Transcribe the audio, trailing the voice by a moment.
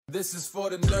This is for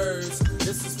the nerds,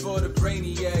 this is for the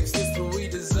brainiacs, this what we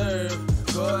deserve.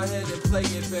 Go ahead and play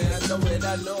it, man, I know it,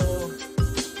 I know.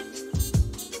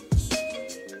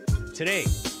 Today,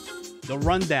 the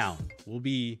rundown will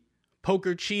be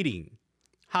poker cheating,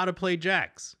 how to play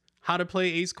jacks, how to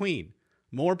play ace queen,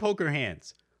 more poker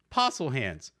hands, postle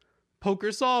hands,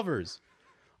 poker solvers,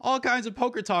 all kinds of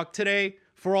poker talk today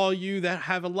for all you that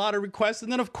have a lot of requests.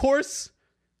 And then, of course,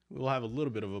 we'll have a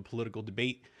little bit of a political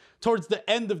debate towards the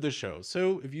end of the show.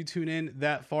 So if you tune in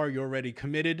that far, you're already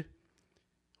committed.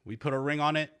 We put a ring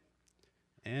on it.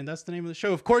 And that's the name of the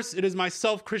show. Of course, it is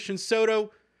myself, Christian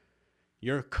Soto,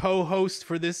 your co-host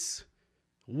for this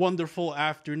wonderful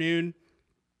afternoon.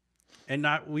 And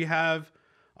we have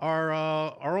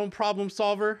our own problem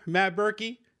solver, Matt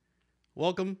Berkey.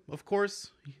 Welcome, of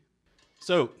course.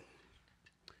 So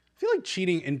I feel like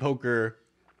cheating in poker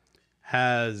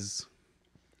has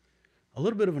a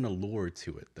little bit of an allure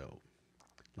to it, though.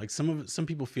 Like some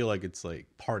people feel like it's like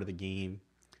part of the game.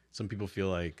 Some people feel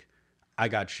like I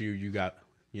got you, you got,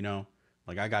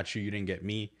 like I got you, you didn't get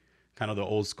me. Kind of the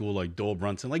old school like Dole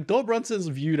Brunson. Like Dole Brunson is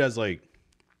viewed as like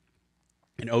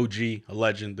an OG, a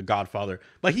legend, the Godfather.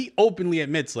 But he openly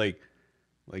admits like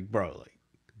bro, like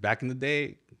back in the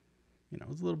day, it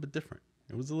was a little bit different.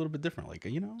 It was a little bit different. Like,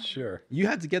 Sure. You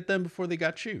had to get them before they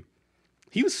got you.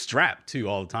 He was strapped too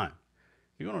all the time.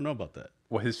 You don't know about that.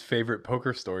 Well, his favorite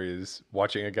poker story is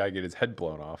watching a guy get his head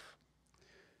blown off.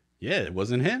 Yeah, it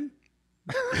wasn't him.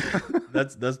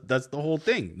 That's the whole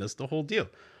thing. That's the whole deal.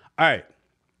 All right.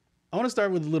 I want to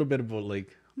start with a little bit of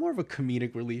more of a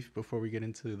comedic relief before we get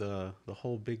into the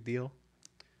whole big deal.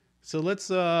 So let's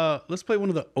play one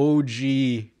of the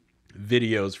OG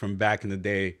videos from back in the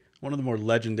day. One of the more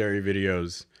legendary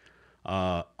videos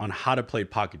on how to play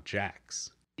pocket jacks.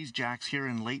 These jacks here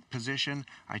in late position,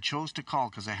 I chose to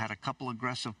call because I had a couple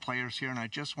aggressive players here, and I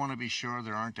just want to be sure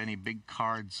there aren't any big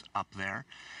cards up there.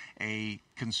 A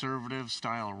conservative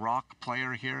style rock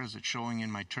player here, as it's showing in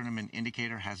my tournament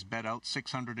indicator, has bet out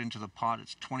 600 into the pot.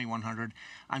 It's 2100.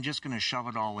 I'm just going to shove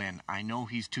it all in. I know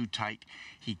he's too tight.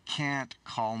 He can't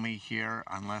call me here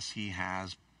unless he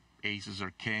has aces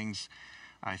or kings.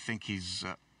 I think he's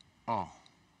a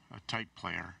tight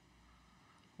player.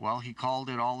 Well, he called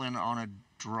it all in on a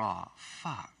draw.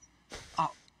 Fuck.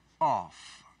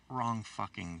 Off. Wrong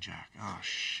fucking jack. Oh,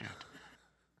 shit.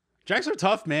 Jacks are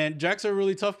tough, man. Jacks are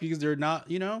really tough because they're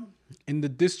not, in the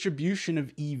distribution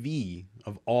of EV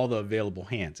of all the available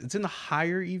hands. It's in the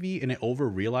higher EV and it over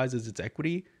realizes its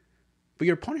equity, but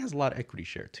your opponent has a lot of equity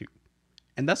share too.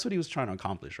 And that's what he was trying to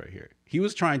accomplish right here. He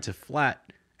was trying to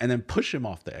flat and then push him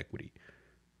off the equity,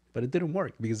 but it didn't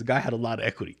work because the guy had a lot of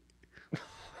equity.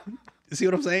 You see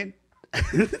what I'm saying?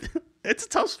 It's a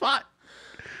tough spot.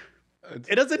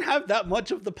 It doesn't have that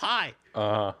much of the pie.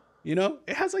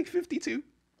 It has like 52.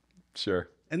 Sure.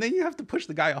 And then you have to push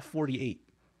the guy off 48.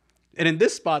 And in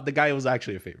this spot, the guy was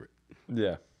actually a favorite.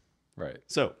 Yeah. Right.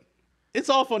 So it's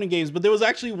all fun and games, but there was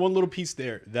actually one little piece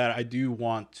there that I do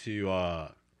want to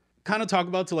kind of talk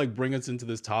about to like bring us into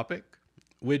this topic,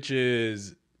 which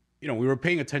is, we were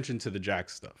paying attention to the jack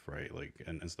stuff, right? Like,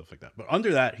 and stuff like that. But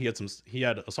under that, he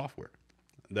had a software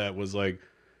that was like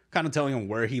kind of telling him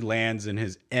where he lands in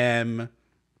his M,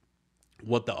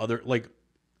 what the other, like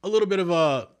a little bit of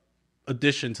a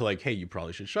addition to like, hey, you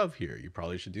probably should shove here. You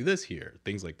probably should do this here.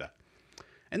 Things like that.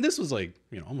 And this was like,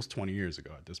 almost 20 years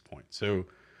ago at this point. So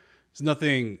it's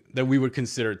nothing that we would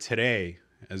consider today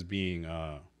as being,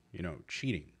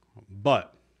 cheating.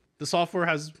 But the software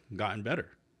has gotten better,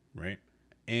 right?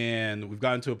 And we've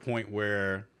gotten to a point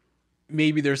where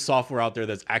maybe there's software out there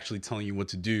that's actually telling you what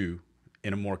to do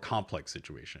in a more complex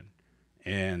situation.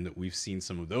 And we've seen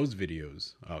some of those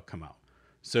videos come out.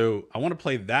 So I want to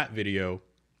play that video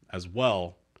as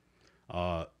well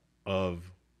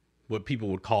of what people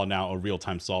would call now a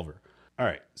real-time solver. All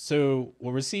right, so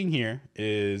what we're seeing here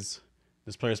is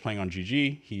this player's playing on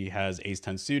GG. He has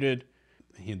ace-10 suited.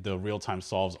 The real-time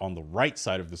solves on the right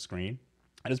side of the screen.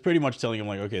 And it's pretty much telling him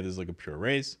like, okay, this is like a pure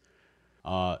raise.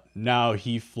 Now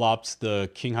he flops the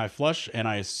king high flush and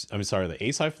the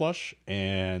ace high flush,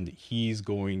 and he's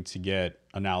going to get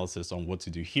analysis on what to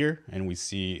do here. And we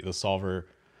see the solver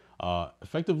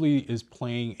effectively is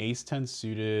playing ace 10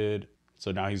 suited.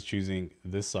 So now he's choosing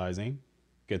this sizing,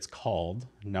 gets called.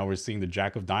 Now we're seeing the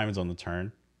jack of diamonds on the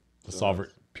turn. The solver,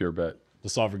 pure bet. The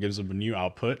solver gives him a new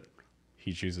output.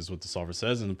 He chooses what the solver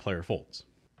says and the player folds.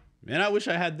 Man, I wish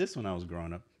I had this when I was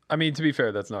growing up. I mean, to be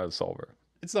fair, that's not a solver.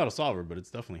 It's not a solver, but it's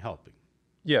definitely helping.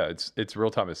 Yeah, it's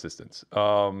real-time assistance.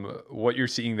 What you're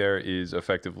seeing there is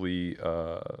effectively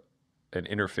an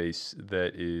interface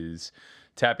that is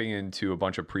tapping into a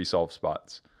bunch of pre-solved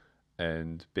spots.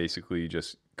 and basically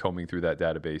just combing through that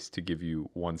database to give you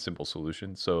one simple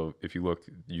solution. So if you look,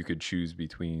 you could choose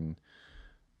between,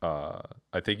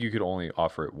 I think you could only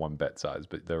offer it one bet size,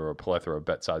 but there were a plethora of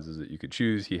bet sizes that you could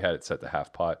choose. He had it set to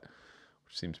half pot,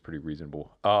 which seems pretty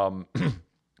reasonable.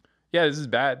 Yeah, this is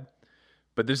bad,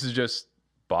 but this is just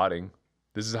botting.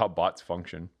 This is how bots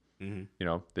function. You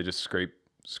know, they just scrape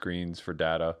screens for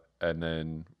data and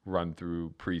then run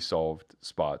through pre-solved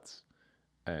spots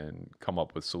and come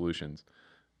up with solutions.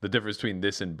 The difference between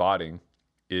this and botting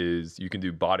is you can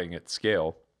do botting at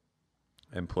scale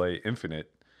and play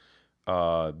infinite.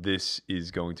 This is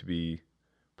going to be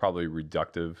probably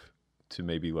reductive to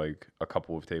maybe like a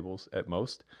couple of tables at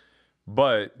most,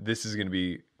 but this is going to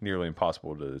be nearly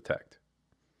impossible to detect.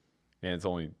 And it's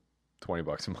only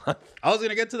 $20 a month. I was going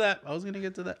to get to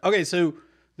that. Okay, so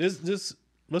this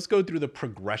let's go through the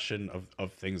progression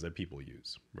of things that people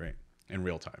use, right, in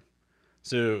real time.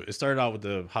 So it started out with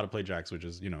the how to play jacks, which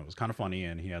is, you know, it was kind of funny,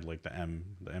 and he had like the M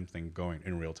thing going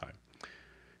in real time.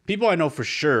 People I know for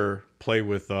sure play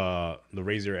with the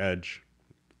Raise Your Edge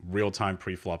real time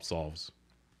pre-flop solves.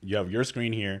 You have your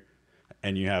screen here,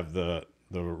 and you have the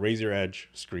Raise Your Edge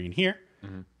screen here,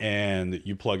 and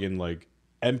you plug in like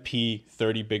MP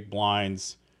 30 big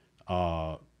blinds,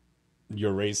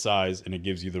 your raise size, and it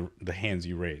gives you the hands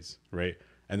you raise, right?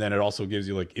 And then it also gives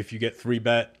you, like, if you get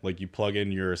 3-bet, like, you plug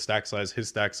in your stack size, his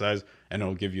stack size, and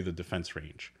it'll give you the defense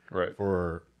range, right,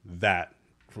 for that,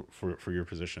 for your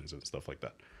positions and stuff like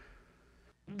that.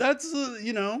 That's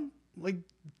you know, like,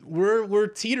 we're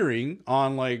teetering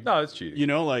on, like, no, it's cheating. You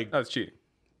know, like, no, it's cheating.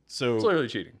 So it's literally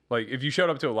cheating. Like, if you showed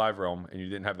up to a live realm and you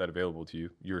didn't have that available to you,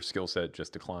 your skill set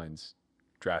just declines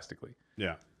drastically.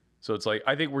 Yeah. So it's like,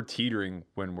 I think we're teetering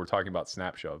when we're talking about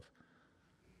snap shove,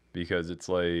 because it's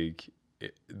like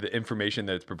the information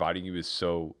that it's providing you is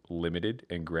so limited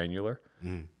and granular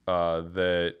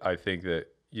that I think that,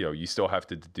 you know, you still have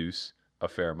to deduce a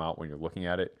fair amount when you're looking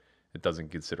at it. It doesn't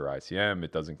consider ICM.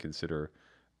 It doesn't consider,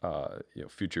 you know,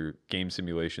 future game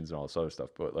simulations and all this other stuff.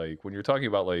 But like when you're talking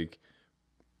about like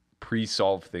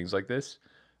pre-solved things like this,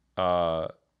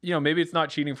 you know, maybe it's not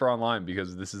cheating for online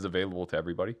because this is available to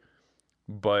everybody.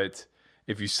 But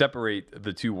if you separate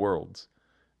the two worlds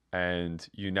and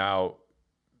you now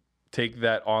take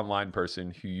that online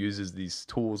person who uses these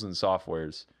tools and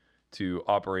softwares to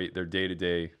operate their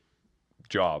day-to-day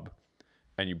job,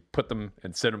 and you put them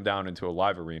and sit them down into a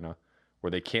live arena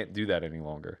where they can't do that any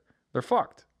longer, they're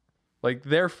fucked. Like,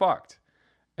 they're fucked.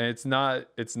 And it's not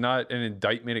an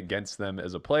indictment against them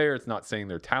as a player. It's not saying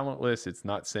they're talentless. It's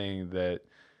not saying that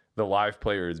the live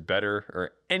player is better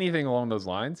or anything along those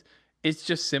lines. It's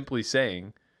just simply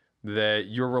saying that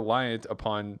you're reliant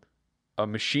upon a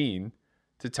machine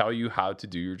to tell you how to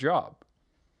do your job.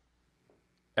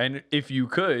 And if you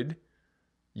could,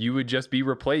 you would just be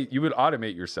replaced. You would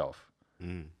automate yourself,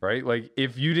 right? Like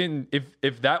if you didn't,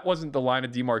 if that wasn't the line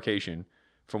of demarcation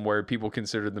from where people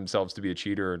considered themselves to be a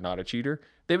cheater or not a cheater,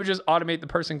 they would just automate the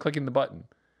person clicking the button.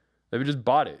 They would just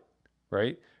bot it,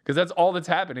 right? Because that's all that's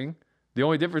happening. The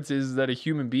only difference is that a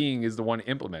human being is the one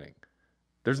implementing.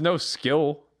 There's no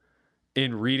skill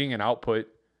in reading an output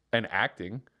and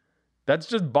acting. That's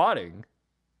just botting.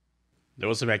 There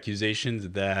was some accusations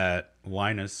that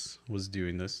Linus was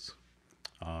doing this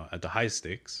at the high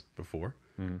stakes before.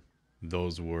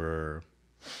 Those were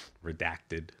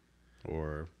redacted,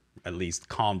 or at least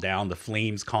calmed down. The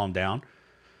flames calmed down.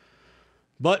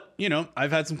 But, you know,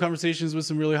 I've had some conversations with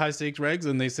some really high stakes regs,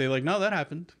 and they say, like, no, that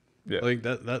happened. Yeah. Like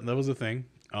that was a thing.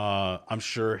 I'm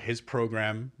sure his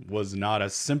program was not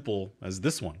as simple as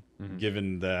this one,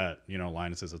 given that, you know,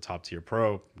 Linus is a top tier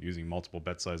pro using multiple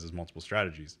bet sizes, multiple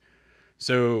strategies.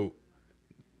 So,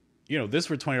 you know, this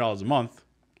for $20 a month,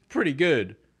 pretty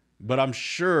good. But I'm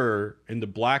sure in the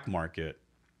black market,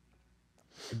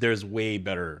 there's way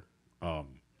better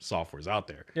softwares out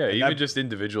there. Yeah, and even just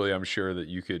individually, I'm sure that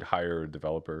you could hire a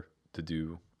developer to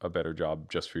do a better job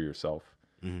just for yourself.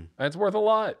 And it's worth a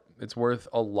lot. It's worth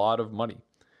a lot of money.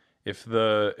 If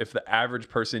the average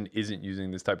person isn't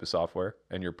using this type of software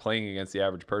and you're playing against the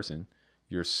average person,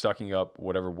 you're sucking up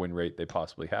whatever win rate they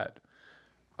possibly had.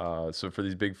 So for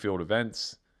these big field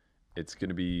events, it's going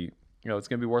to be, you know, it's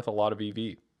going to be worth a lot of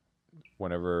EV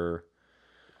whenever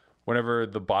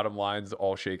the bottom lines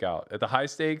all shake out. At the high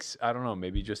stakes, I don't know,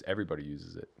 maybe just everybody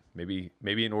uses it. Maybe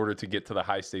in order to get to the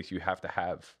high stakes, you have to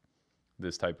have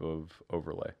this type of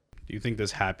overlay. Do you think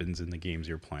this happens in the games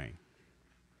you're playing?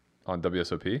 On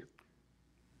WSOP?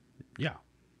 Yeah.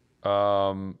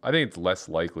 I think it's less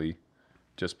likely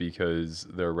just because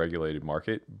they're a regulated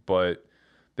market, but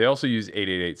they also use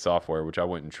 888 software, which I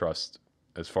wouldn't trust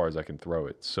as far as I can throw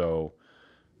it. So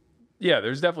yeah,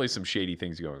 there's definitely some shady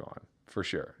things going on. for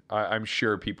sure. I'm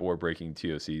sure people are breaking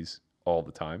TOCs all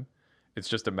the time. It's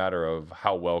just a matter of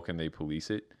how well can they police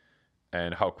it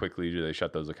and how quickly do they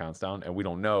shut those accounts down. And we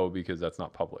don't know because that's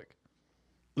not public.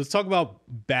 Let's talk about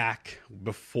back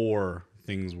before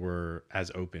things were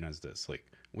as open as this. Like,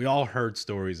 we all heard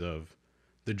stories of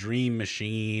the dream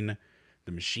machine,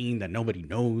 the machine that nobody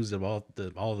knows about,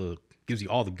 gives you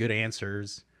all the good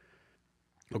answers.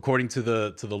 According to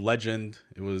the legend,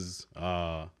 it was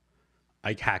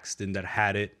Ike Haxton that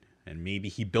had it, and maybe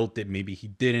he built it, maybe he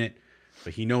didn't,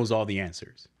 but he knows all the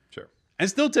answers. Sure. And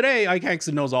still today, Ike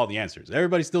Haxton knows all the answers.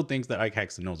 Everybody still thinks that Ike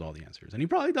Haxton knows all the answers, and he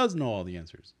probably does know all the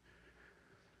answers.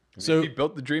 So if you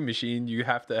built the dream machine, you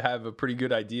have to have a pretty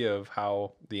good idea of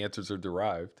how the answers are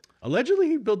derived. Allegedly,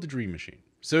 he built the dream machine.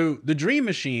 So the dream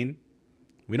machine,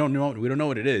 we don't know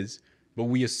what it is, but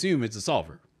we assume it's a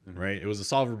solver, right? It was a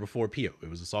solver before Pio. It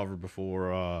was a solver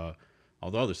before all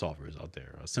the other solvers out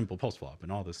there, a simple post flop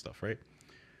and all this stuff, right?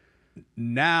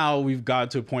 Now we've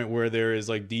got to a point where there is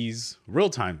like these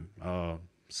real-time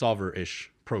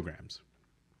solver-ish programs.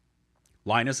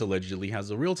 Linus allegedly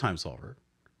has a real-time solver,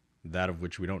 that of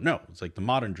which we don't know. It's like the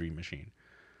modern dream machine.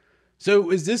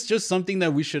 So is this just something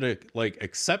that we should like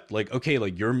accept? Like, okay,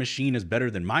 like your machine is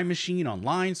better than my machine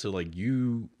online, so like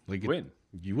you like win.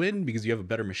 You win because you have a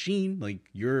better machine. Like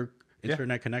your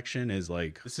internet connection is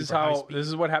like this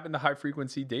is what happened to high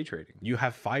frequency day trading. You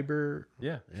have fiber,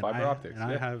 fiber optics, and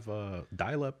I have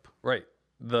dial up. Right.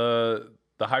 The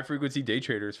high frequency day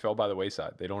traders fell by the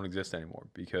wayside. They don't exist anymore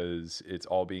because it's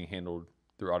all being handled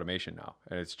through automation now,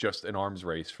 and it's just an arms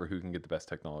race for who can get the best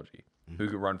technology, who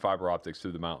can run fiber optics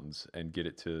through the mountains and get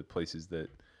it to places that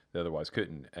they otherwise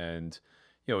couldn't. And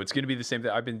you know, it's going to be the same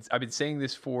thing. I've been saying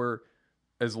this for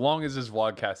as long as this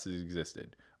vlogcast has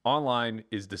existed. Online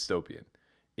is dystopian.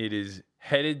 It is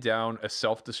headed down a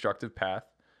self-destructive path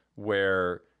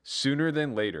where sooner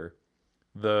than later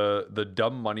the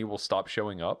dumb money will stop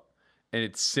showing up, and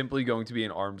it's simply going to be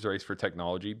an arms race for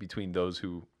technology between those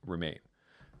who remain.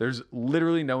 There's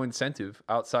literally no incentive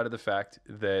outside of the fact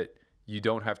that you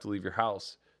don't have to leave your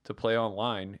house to play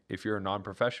online if you're a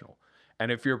non-professional.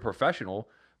 And if you're a professional,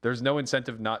 there's no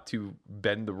incentive not to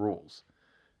bend the rules.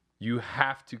 You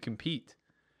have to compete.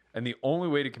 And the only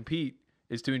way to compete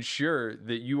is to ensure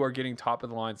that you are getting top of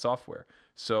the line software.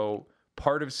 So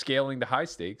part of scaling to high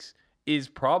stakes is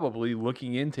probably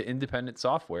looking into independent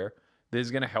software that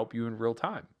is going to help you in real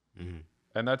time. Mm-hmm.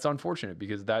 And that's unfortunate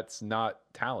because that's not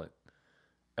talent.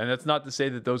 And that's not to say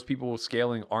that those people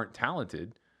scaling aren't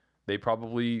talented. They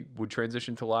probably would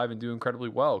transition to live and do incredibly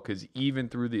well because even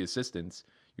through the assistance,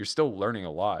 you're still learning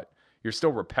a lot. You're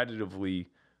still repetitively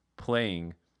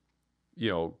playing,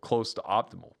 close to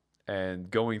optimal.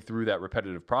 And going through that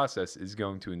repetitive process is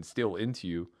going to instill into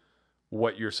you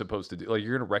what you're supposed to do. Like,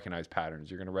 you're going to recognize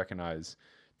patterns. You're going to recognize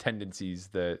tendencies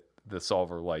that the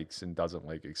solver likes and doesn't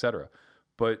like, etc.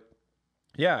 But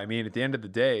yeah, I mean, at the end of the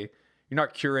day, you're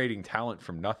not curating talent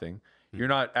from nothing. You're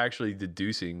not actually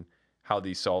deducing how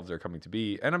these solves are coming to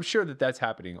be. And I'm sure that that's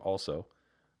happening also.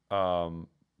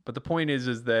 But the point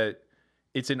is that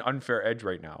it's an unfair edge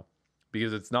right now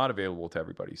because it's not available to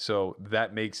everybody. So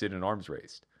that makes it an arms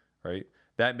race, right?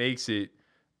 That makes it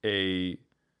a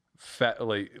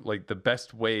like the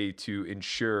best way to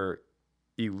ensure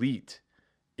elite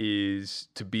is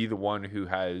to be the one who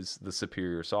has the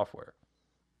superior software.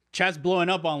 Chat's blowing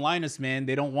up on Linus, man.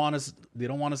 They don't want us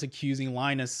accusing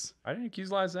Linus. I didn't accuse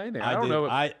Linus of anything. I don't know.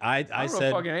 I said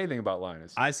know fucking anything about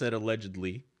Linus. I said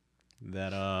allegedly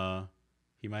that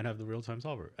he might have the real-time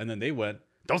solver, and then they went,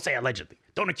 "Don't say allegedly.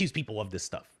 Don't accuse people of this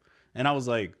stuff." And I was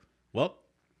like, "Well,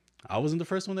 I wasn't the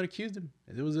first one that accused him.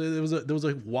 There was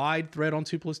a wide thread on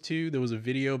 2+2. There was a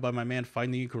video by my man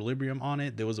Finding Equilibrium on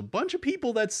it. There was a bunch of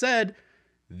people that said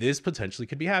this potentially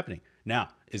could be happening. Now,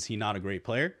 is he not a great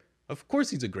player? Of course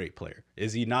he's a great player.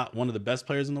 Is he not one of the best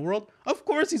players in the world? Of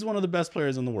course he's one of the best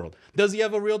players in the world. Does he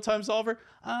have a real-time solver?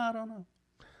 I don't know.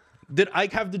 Did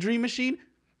Ike have the dream machine?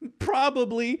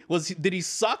 Probably. Did he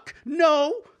suck?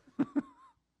 No.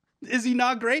 Is he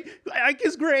not great? Ike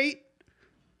is great.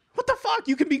 What the fuck?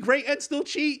 You can be great and still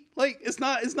cheat. Like, it's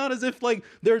not as if like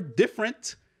they're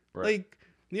different. Right.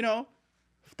 Like,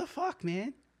 what the fuck,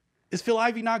 man? Is Phil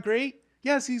Ivey not great?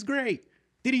 Yes, he's great.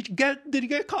 Did he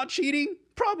get caught cheating?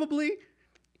 Probably.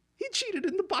 He cheated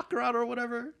in the baccarat or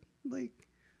whatever. Like,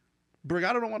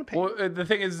 Brigado don't want to pay. Well, the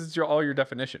thing is, it's all your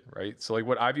definition, right? So like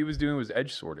what Ivy was doing was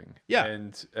edge sorting. Yeah.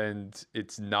 And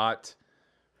it's not,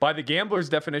 by the gambler's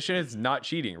definition, it's not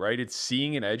cheating, right? It's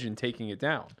seeing an edge and taking it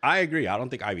down. I agree. I don't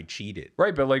think Ivy cheated.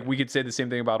 Right, but like we could say the same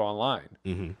thing about online.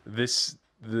 Mm-hmm.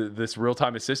 this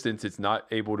real-time assistance, it's not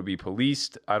able to be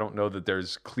policed. I don't know that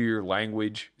there's clear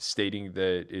language stating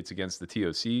that it's against the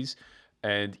TOCs.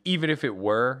 And even if it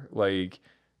were, like,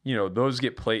 you know, those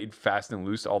get played fast and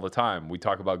loose all the time. We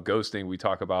talk about ghosting. We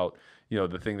talk about, you know,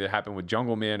 the thing that happened with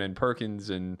Jungleman and Perkins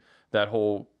and that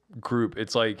whole group.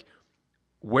 It's like,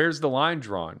 where's the line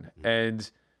drawn and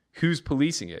who's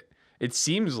policing it? It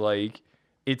seems like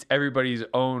it's everybody's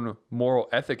own moral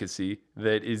efficacy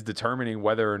that is determining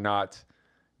whether or not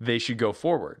they should go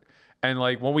forward. And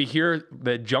like when we hear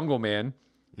that Jungleman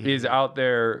is out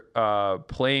there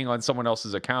playing on someone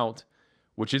else's account,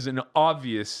 which is an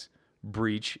obvious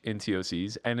breach in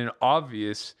TOCs and an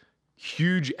obvious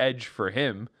huge edge for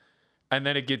him, and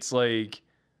then it gets like,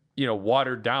 you know,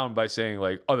 watered down by saying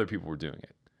like other people were doing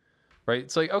it, right?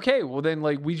 It's like, okay, well then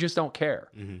like we just don't care.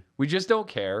 We just don't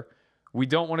care. We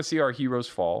don't want to see our heroes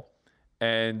fall,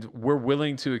 and we're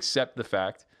willing to accept the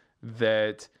fact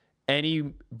that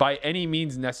by any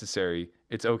means necessary,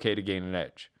 it's okay to gain an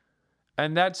edge.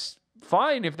 And that's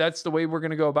fine if that's the way we're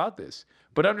going to go about this.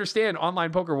 But understand,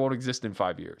 online poker won't exist in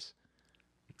 5 years.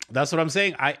 That's what I'm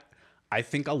saying. I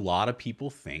think a lot of people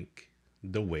think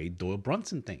the way Doyle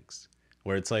Brunson thinks,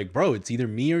 where it's like, bro, it's either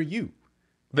me or you.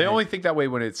 They only think that way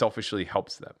when it selfishly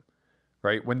helps them,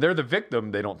 right? When they're the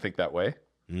victim, they don't think that way.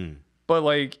 But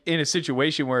like in a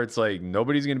situation where it's like,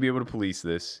 nobody's going to be able to police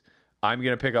this, I'm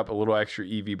going to pick up a little extra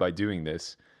EV by doing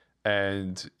this.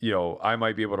 And, you know, I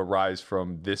might be able to rise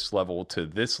from this level to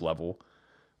this level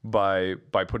by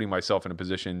putting myself in a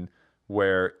position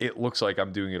where it looks like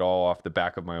I'm doing it all off the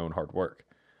back of my own hard work.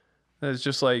 And it's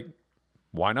just like,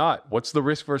 why not? What's the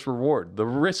risk versus reward? The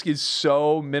risk is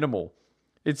so minimal.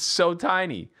 It's so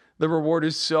tiny. The reward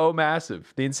is so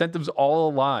massive. The incentives all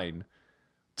align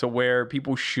to where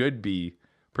people should be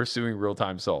pursuing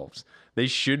real-time solves. They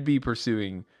should be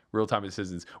pursuing real-time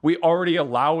assistance. We already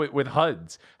allow it with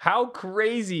HUDs. How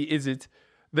crazy is it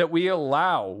that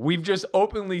we've just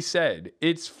openly said,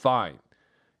 it's fine.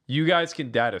 You guys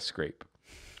can data scrape.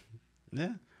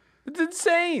 Yeah. It's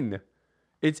insane.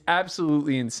 It's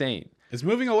absolutely insane. It's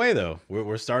moving away though.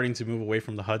 We're starting to move away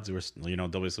from the HUDs. You know,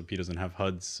 WSOP doesn't have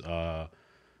HUDs.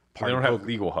 They don't have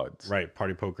legal HUDs. Right.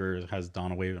 Party poker has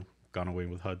gone away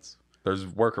with HUDs. There's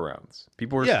workarounds.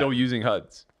 People are still using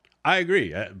HUDs. I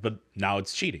agree, but now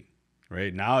it's cheating,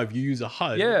 right? Now if you use a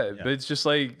HUD, but it's just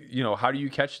like, you know, how do you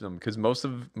catch them? Because most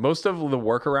of the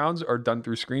workarounds are done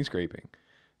through screen scraping.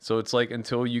 So it's like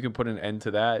until you can put an end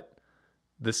to that,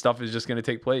 this stuff is just going to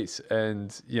take place.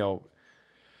 And, you know,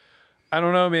 I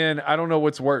don't know, man. I don't know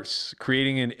what's worse,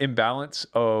 creating an imbalance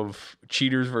of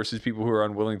cheaters versus people who are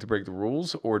unwilling to break the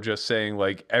rules, or just saying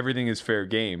like everything is fair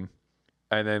game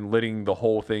and then letting the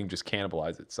whole thing just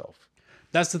cannibalize itself.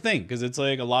 That's the thing, because it's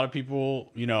like a lot of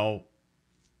people, you know,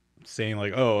 saying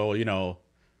like, oh, well, you know,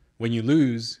 when you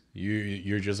lose,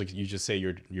 you're just like, you just say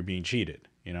you're being cheated.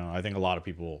 You know, I think a lot of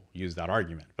people use that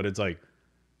argument, but it's like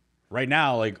right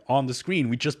now, like on the screen,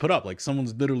 we just put up like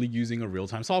someone's literally using a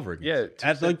real-time solver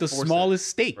at like the smallest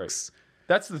stakes. Right.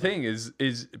 That's the thing is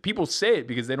people say it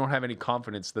because they don't have any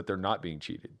confidence that they're not being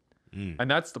cheated.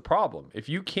 And that's the problem. If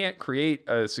you can't create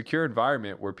a secure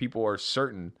environment where people are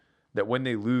certain that when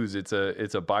they lose, it's a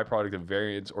byproduct of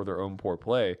variance or their own poor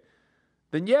play,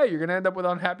 then yeah, you're going to end up with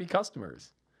unhappy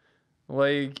customers.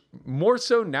 Like more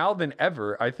so now than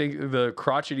ever, I think the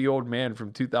crotchety old man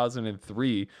from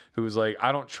 2003 who was like,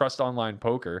 I don't trust online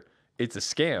poker, it's a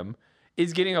scam,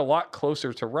 is getting a lot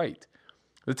closer to right.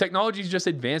 The technology is just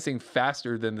advancing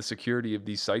faster than the security of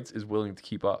these sites is willing to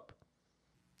keep up.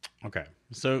 Okay.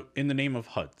 So in the name of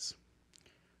HUDs,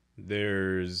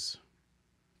 there's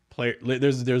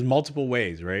multiple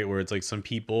ways, right? Where it's like some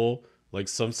people, like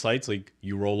some sites, like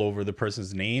you roll over the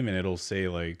person's name and it'll say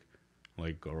like,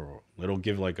 or it'll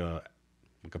give like a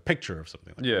picture of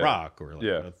something, like a rock or like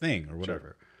a thing or whatever.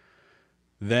 Sure.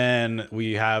 Then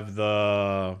we have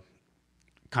the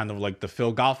kind of like the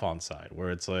Phil Goffon side,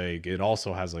 where it's like it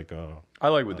also has like I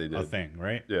like what they did. A thing,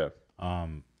 right? Yeah.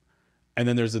 And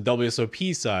then there's the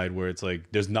WSOP side where it's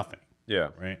like there's nothing. Yeah.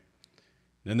 Right.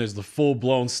 Then there's the full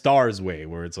blown stars way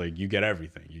where it's like you get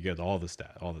everything, you get all the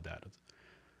data.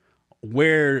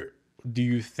 Where do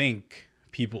you think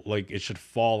people like it should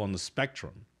fall on the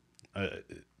spectrum,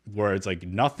 where it's like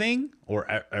nothing or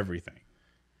everything?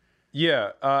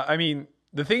 Yeah. I mean,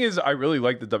 the thing is, I really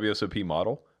like the WSOP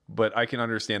model, but I can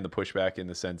understand the pushback in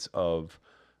the sense of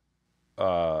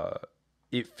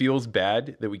it feels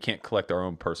bad that we can't collect our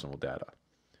own personal data.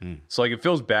 So like it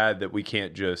feels bad that we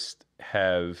can't just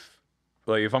have,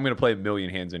 like if I'm going to play 1 million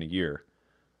hands in a year,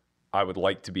 I would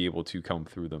like to be able to come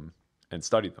through them and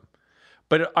study them.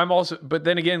 But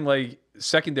then again, like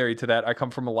secondary to that, I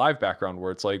come from a live background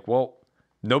where it's like, well,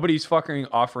 Nobody's fucking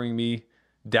offering me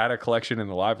data collection in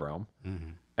the live realm.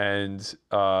 And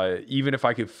even if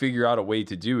I could figure out a way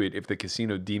to do it, if the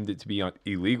casino deemed it to be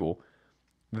illegal,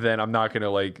 then I'm not going to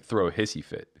like throw a hissy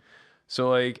fit. So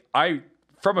like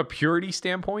from a purity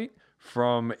standpoint,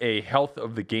 from a health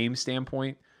of the game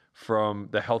standpoint, from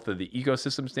the health of the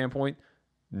ecosystem standpoint,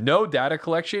 no data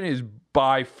collection is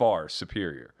by far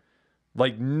superior.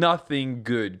 Like nothing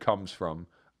good comes from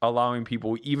allowing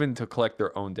people even to collect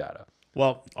their own data.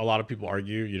 Well, a lot of people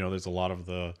argue, there's a lot of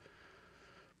the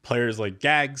players like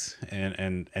Gags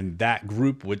and that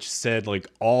group, which said like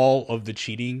all of the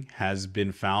cheating has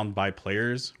been found by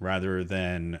players rather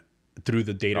than through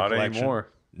the data collection. Anymore.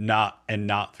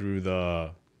 Not through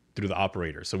the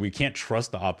operator. So we can't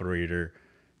trust the operator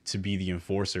to be the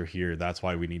enforcer here. That's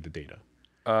why we need the data.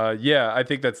 Yeah, I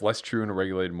think that's less true in a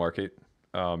regulated market.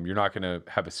 You're not going to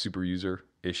have a super user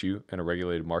issue in a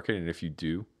regulated market. And if you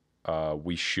do,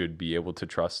 we should be able to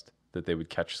trust that they would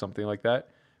catch something like that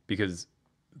because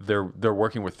they're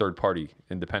working with third-party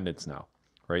independents now,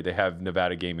 right? They have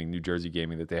Nevada Gaming, New Jersey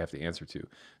Gaming that they have to answer to.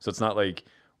 So it's not like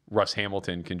Russ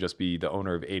Hamilton can just be the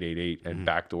owner of 888 and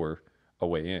backdoor a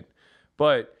way in.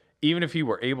 But even if he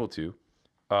were able to,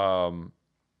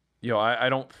 I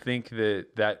don't think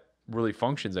that really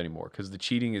functions anymore because the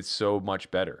cheating is so much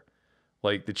better.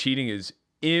 Like the cheating is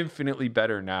infinitely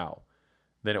better now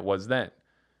than it was then.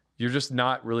 You're just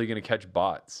not really going to catch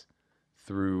bots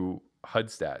through HUD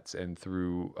stats and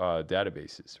through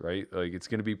databases, right? Like it's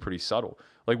going to be pretty subtle.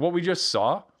 Like what we just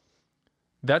saw,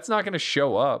 that's not going to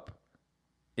show up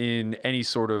in any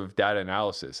sort of data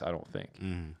analysis, I don't think.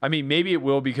 I mean, maybe it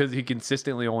will because he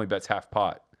consistently only bets half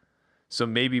pot. So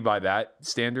maybe by that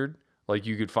standard, like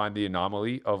you could find the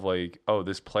anomaly of like, oh,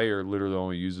 this player literally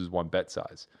only uses one bet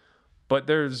size. But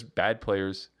there's bad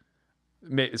players.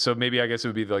 So maybe I guess it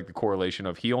would be like the correlation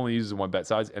of he only uses one bet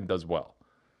size and does well.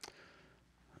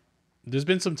 There's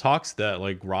been some talks that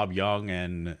like Rob Young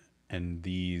and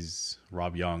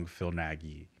Rob Young, Phil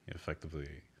Nagy, effectively,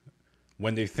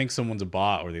 when they think someone's a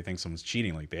bot or they think someone's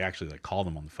cheating, like they actually like call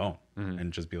them on the phone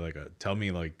and just be like, tell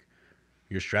me like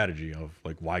your strategy of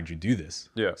like why'd you do this,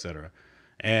 etc.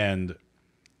 And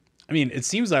I mean, it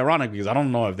seems ironic because I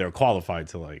don't know if they're qualified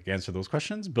to like answer those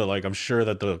questions, but like I'm sure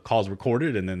that the call's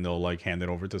recorded and then they'll like hand it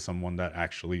over to someone that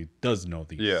actually does know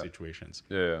these situations.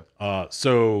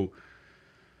 So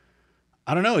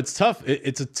I don't know. It's tough.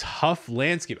 It's a tough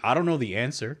landscape. I don't know the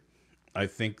answer. I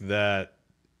think that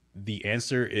the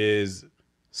answer is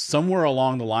somewhere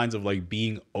along the lines of like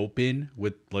being open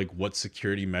with like what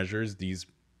security measures these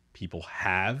people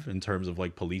have in terms of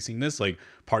like policing this. Like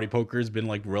Party Poker has been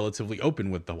like relatively open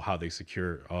with how they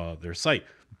secure their site.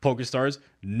 PokerStars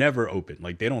never open.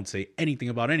 Like they don't say anything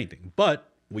about anything, but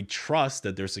we trust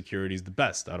that their security is the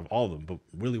best out of all of them. But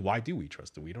really, why do we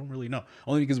trust it? We don't really know.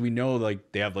 Only because we know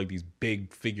like they have like these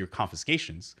big figure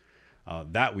confiscations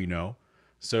that we know.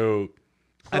 So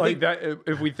I think that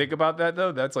if we think about that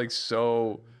though, that's like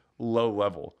so low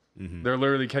level. They're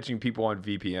literally catching people on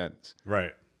VPNs.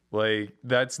 Right. Like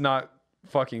that's not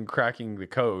fucking cracking the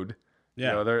code.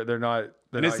 Yeah. They're not.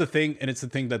 It's the thing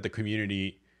that the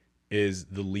community is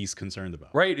the least concerned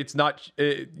about. Right. It's not,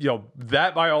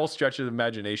 that by all stretch of the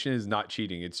imagination is not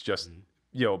cheating. It's just,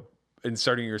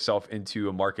 inserting yourself into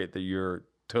a market that you're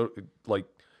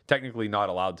technically not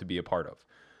allowed to be a part of.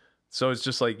 So it's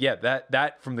just like,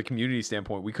 that from the community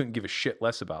standpoint, we couldn't give a shit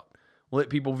less about. Let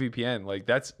people VPN. Like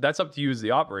that's up to you as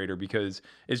the operator because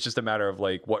it's just a matter of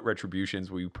like what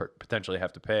retributions we potentially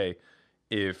have to pay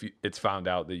if it's found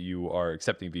out that you are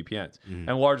accepting VPNs.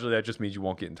 And largely that just means you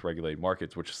won't get into regulated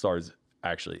markets, which STARS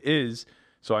actually is.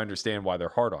 So I understand why they're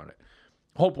hard on it.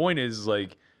 The whole point is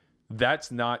like,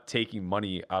 that's not taking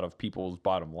money out of people's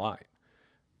bottom line.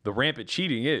 The rampant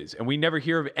cheating is, and we never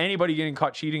hear of anybody getting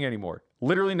caught cheating anymore.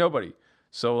 Literally nobody.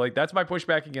 So like, that's my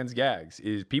pushback against Gags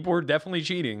is people are definitely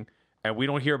cheating and we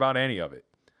don't hear about any of it.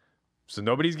 So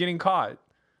nobody's getting caught.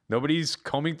 Nobody's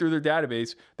combing through their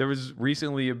database. There was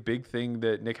recently a big thing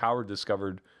that Nick Howard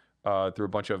discovered through a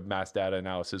bunch of mass data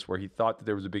analysis where he thought that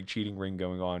there was a big cheating ring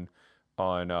going on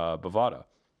Bovada.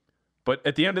 But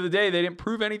at the end of the day, they didn't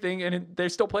prove anything and they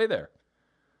still play there.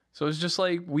 So it's just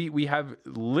like we have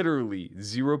literally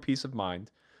zero peace of mind.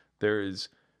 There is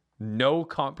no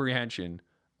comprehension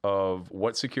of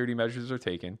what security measures are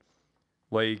taken.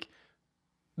 Like,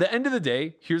 the end of the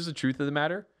day, here's the truth of the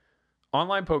matter.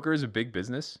 Online poker is a big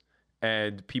business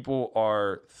and people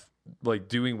are like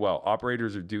doing well.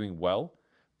 Operators are doing well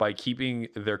by keeping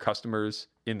their customers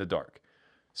in the dark.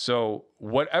 So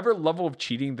whatever level of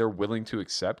cheating they're willing to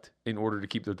accept in order to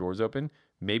keep their doors open,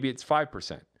 maybe it's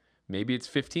 5%, maybe it's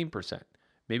 15%,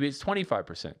 maybe it's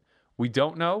 25%. We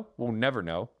don't know. We'll never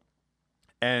know.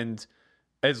 And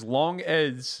as long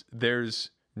as there's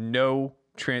no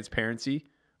transparency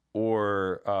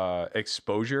or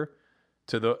exposure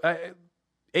to the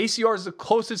ACR is the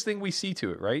closest thing we see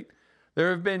to it, right?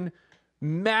 There have been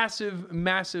massive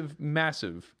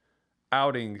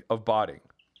outing of botting.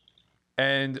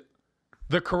 And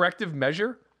the corrective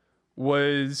measure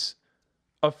was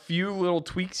a few little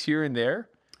tweaks here and there.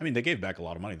 I mean, they gave back a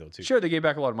lot of money though too. Sure, they gave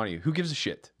back a lot of money. Who gives a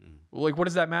shit? Like, what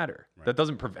does that matter? Right. That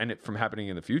doesn't prevent it from happening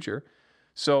in the future.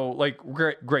 So, like,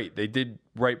 great. They did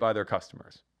right by their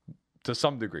customers to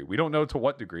some degree. We don't know to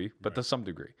what degree, but to some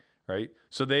degree, right?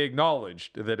 So they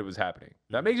acknowledged that it was happening.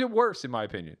 That makes it worse, in my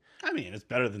opinion. I mean, it's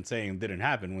better than saying it didn't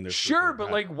happen when there's sure,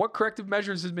 but like, what corrective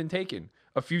measures has been taken?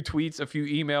 A few tweets, a few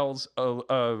emails,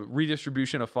 a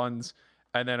redistribution of funds,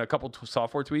 and then a couple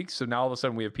software tweaks. So now all of a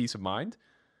sudden we have peace of mind,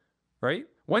 right?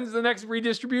 When's the next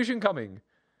redistribution coming?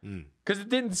 Because it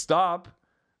didn't stop.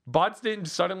 Bots didn't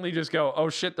suddenly just go, oh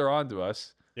shit, they're on to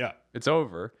us. Yeah. It's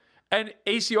over. And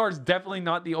ACR is definitely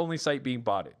not the only site being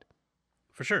botted.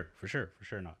 For sure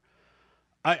not.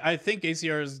 I think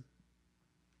ACR has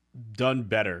done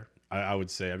better, I would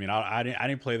say. I mean, I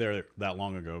didn't play there that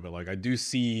long ago, but like I do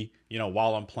see,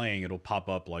 while I'm playing, it'll pop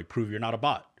up like prove you're not a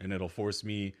bot, and it'll force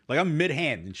me, like I'm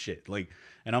mid-hand and shit. Like,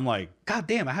 and I'm like, God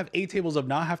damn, I have 8 tables up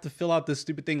now. I have to fill out this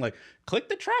stupid thing like click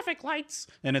the traffic lights.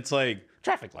 And it's like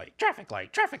traffic light,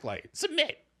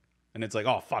 submit. And it's like,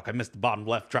 oh fuck, I missed the bottom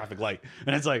left traffic light.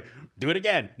 And it's like, do it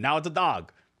again. Now it's a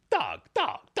dog.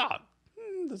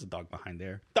 There's a dog behind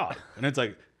there. Dog. And it's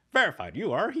like, verified,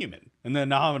 you are a human. And then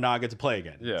now I get to play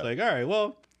again. Yeah. It's like, all right,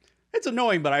 well, it's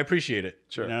annoying, but I appreciate it.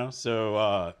 Sure.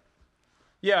 So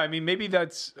yeah, I mean, maybe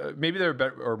that's maybe there are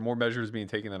better or more measures being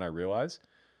taken than I realize.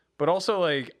 But also,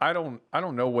 like, I don't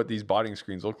know what these botting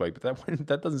screens look like, but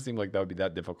that doesn't seem like that would be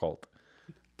that difficult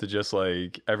to just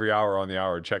like every hour on the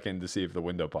hour check in to see if the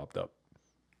window popped up.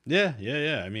 Yeah.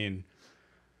 I mean,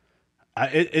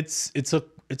 it's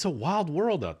a wild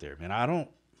world out there, man.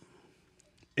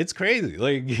 It's crazy.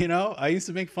 Like, I used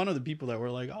to make fun of the people that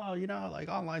were like, oh, like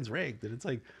online's rigged. And it's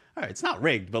like, all right, it's not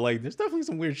rigged, but like there's definitely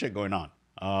some weird shit going on.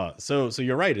 So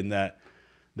you're right in that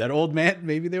old man,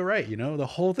 maybe they're right. The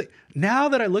whole thing. Now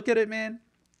that I look at it, man,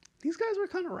 these guys were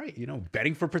kind of right.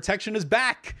 Betting for protection is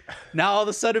back. Now all of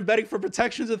a sudden betting for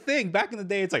protection is a thing. Back in the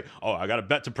day, it's like, oh, I got to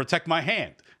bet to protect my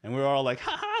hand. And we were all like,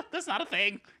 ha, that's not a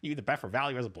thing. You either bet for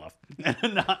value or as a bluff.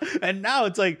 And now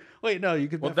it's like, wait, no, you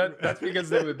could bet. Well, that's because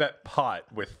they would bet pot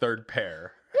with third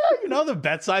pair. Yeah, the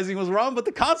bet sizing was wrong, but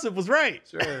the concept was right.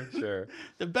 Sure.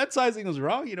 The bet sizing was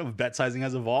wrong. Bet sizing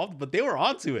has evolved, but they were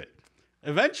onto it.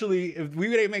 Eventually, if we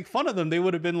didn't make fun of them, they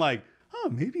would have been like, oh,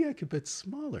 maybe I could bet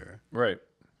smaller. Right.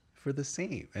 For the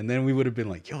same. And then we would have been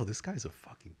like, yo, this guy's a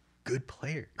fucking good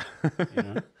player.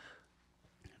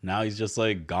 Now he's just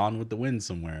like gone with the wind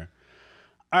somewhere.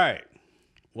 All right.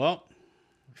 Well,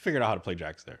 we figured out how to play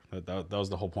jacks there. That was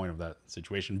the whole point of that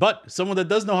situation. But someone that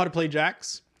does know how to play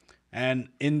jacks, and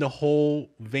in the whole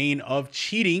vein of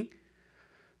cheating,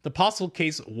 the Postle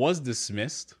case was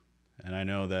dismissed. And I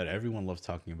know that everyone loves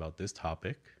talking about this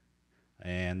topic.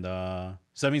 And so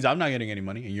that means I'm not getting any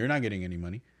money and you're not getting any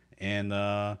money. And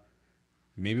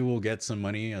maybe we'll get some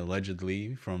money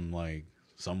allegedly from like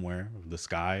somewhere, the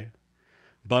sky.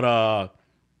 But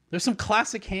there's some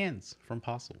classic hands from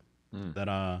Postle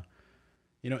that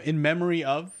in memory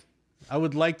of I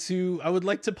would like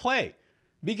to play.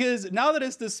 Because now that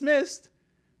it's dismissed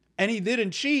and he didn't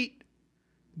cheat,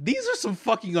 these are some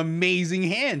fucking amazing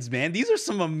hands, man. These are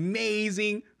some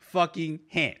amazing fucking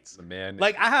hands. The man,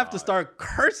 like I have to start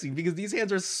cursing because these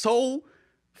hands are so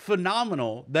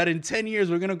phenomenal that in 10 years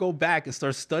we're gonna go back and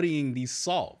start studying these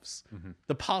solves,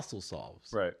 the Postle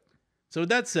solves. Right. So with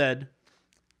that said,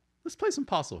 let's play some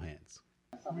Postle hands.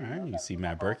 All right, you see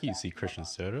Matt Berkey, you see Christian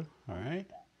Soto. All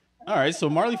right. So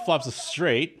Marley flops a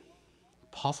straight.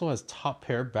 Postle has top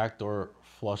pair, backdoor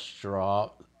flush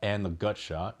draw, and the gut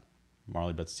shot.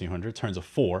 Marley bets 200, turns a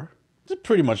 4. This is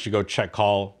pretty much to go check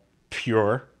call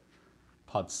pure.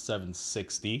 Pot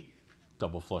 760.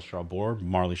 Double flush draw board.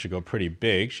 Marley should go pretty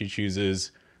big. She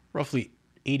chooses roughly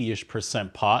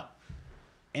 80-ish% pot.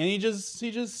 And he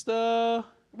just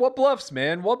what bluffs,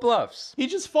 man? What bluffs? He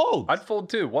just folds. I'd fold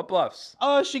too. What bluffs?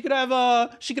 She could have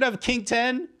a king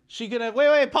 10. She could have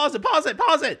wait, pause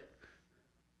it.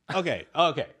 Okay.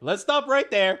 Let's stop right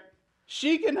there.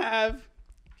 She can have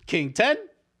king 10.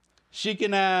 She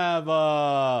can have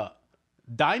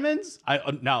diamonds.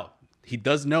 Now he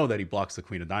does know that he blocks the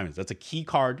queen of diamonds. That's a key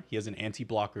card. He has an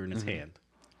anti-blocker in his hand.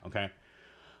 Okay.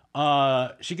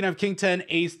 She can have king 10,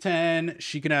 ace 10.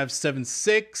 She can have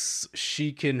 7-6.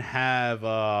 She can have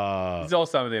He's all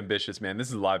sounding ambitious, man. This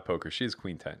is live poker. She has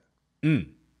queen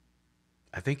 10.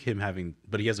 I think him having,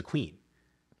 but he has a queen,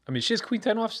 I mean, she has queen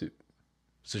 10 offsuit.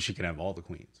 so she can have all the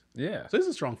queens. Yeah. So this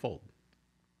is a strong fold.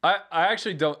 I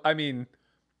actually don't. I mean,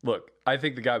 look, I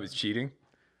think the guy was cheating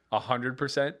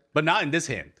 100%. But not in this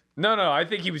hand. No, I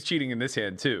think he was cheating in this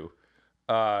hand too.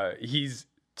 He's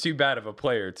too bad of a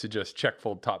player to just check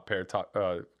fold top pair,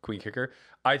 queen kicker.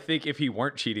 I think if he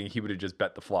weren't cheating, he would have just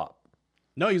bet the flop.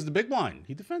 No, he's the big blind.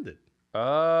 He defended.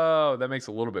 Oh, that makes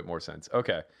a little bit more sense.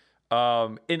 Okay.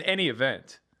 In any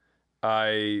event,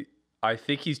 I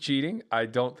think he's cheating. I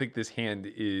don't think this hand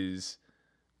is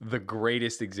the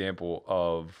greatest example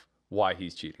of why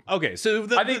he's cheating. Okay, so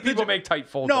I think people make tight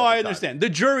folds. No, all the I time. understand. The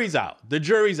jury's out. The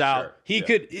jury's out. Sure, He yeah.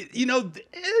 could,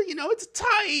 it's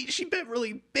tight. She bet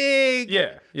really big.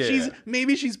 Yeah.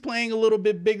 Maybe she's playing a little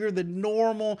bit bigger than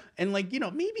normal, and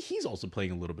maybe he's also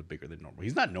playing a little bit bigger than normal.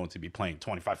 He's not known to be playing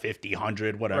 25, 50,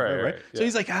 100, whatever, right? So yeah.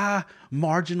 he's like,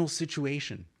 marginal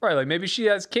situation. Right, like maybe she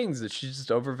has kings that she's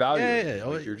just overvaluing. Yeah.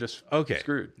 Like, you're just Okay,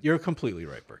 screwed. You're completely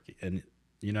right, Berkey. And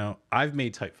I've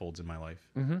made tight folds in my life,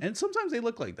 and sometimes they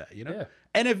look like that. Yeah.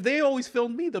 And if they always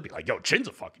filmed me, they'll be like, "Yo, Chin's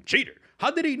a fucking cheater. How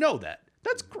did he know that?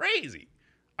 That's crazy."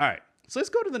 All right, so let's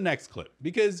go to the next clip,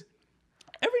 because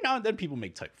every now and then people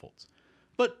make tight folds,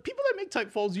 but people that make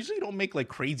tight folds usually don't make like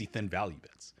crazy thin value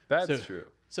bets. That's true.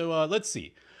 So let's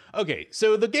see. Okay,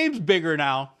 so the game's bigger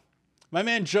now. My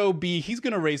man Joe B, he's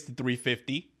gonna raise to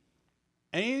 350,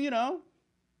 and 5-4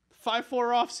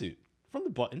 offsuit from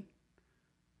the button.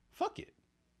 Fuck it.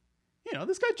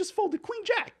 This guy just folded queen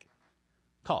jack.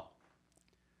 Call.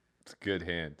 It's a good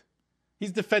hand.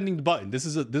 He's defending the button. This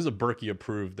is a Berkey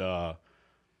approved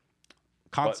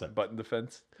concept. Button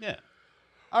defense. Yeah.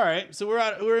 All right. So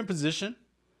we're in position.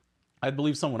 I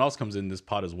believe someone else comes in this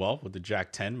pot as well with the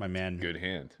jack 10. My man. Good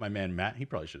hand. My man Matt. He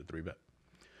probably should have 3-bet.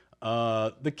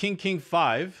 The king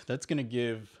 5. That's gonna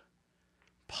give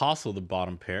Postle the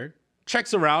bottom pair.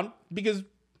 Checks around because,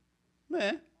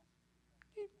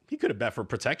 he could have bet for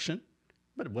protection,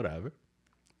 but whatever.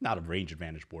 Not a range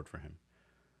advantage board for him.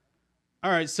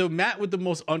 All right, so Matt with the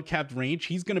most uncapped range,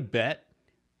 he's gonna bet.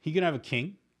 He can have a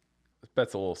king. This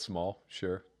bet's a little small,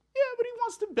 sure. Yeah, but he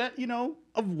wants to bet,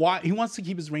 of why he wants to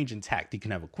keep his range intact. He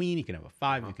can have a queen, he can have a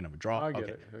 5, he can have a draw. I get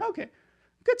Okay. it. Okay.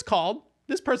 Gets called.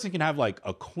 This person can have like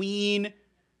a queen.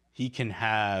 He can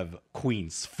have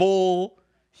queens full.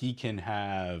 He can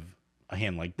have a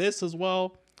hand like this as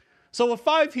well. So a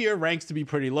 5 here ranks to be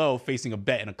pretty low, facing a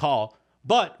bet and a call.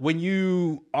 But when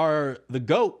you are the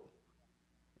GOAT,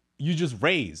 you just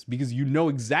raise because you know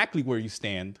exactly where you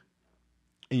stand.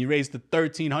 And you raise to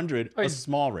 1,300, a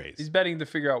small raise. He's betting to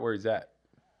figure out where he's at.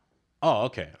 Oh,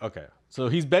 okay. So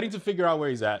he's betting to figure out where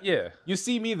he's at. Yeah. You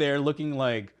see me there looking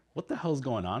like, what the hell's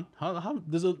going on? How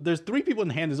there's 3 people in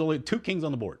the hand. There's only 2 kings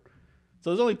on the board. So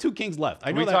there's only 2 kings left.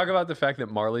 I know Can we that. talk about the fact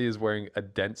that Marley is wearing a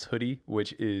dense hoodie,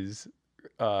 which is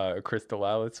Crystal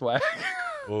Outlet swag?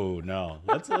 Oh no.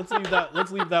 Let's leave that.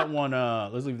 Let's leave that one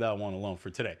alone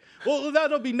for today. Well,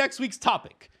 that'll be next week's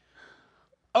topic.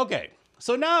 Okay.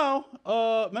 So now,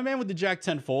 my man with the jack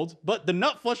 10 folds, but the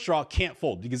nut flush draw can't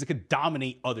fold because it could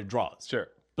dominate other draws. Sure.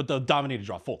 But the dominated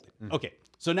draw folded. Okay.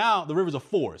 So now the river's a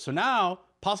 4. So now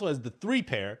Postle has the 3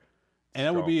 pair, and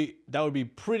that would be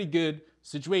pretty good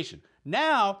situation.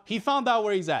 Now he found out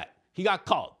where he's at. He got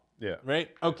called. Yeah. Right?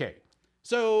 Okay.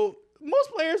 So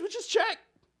most players would just check.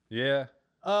 Yeah.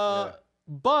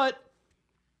 But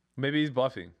Maybe he's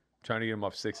bluffing, trying to get him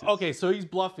off 6s. okay, so he's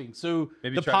bluffing. So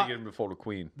Maybe the he's trying pot, to get him to fold a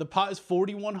queen. the pot is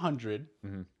 4,100.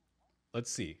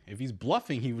 Let's see. If he's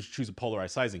bluffing, he would choose a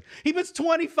polarized sizing. He bets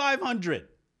 2,500.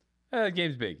 The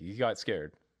game's big. He got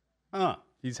scared.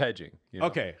 He's hedging.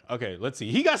 Okay. Let's see.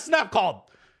 He got snap called.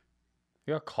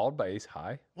 He got called by ace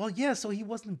high? Well, yeah. So he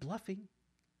wasn't bluffing.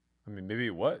 I mean, maybe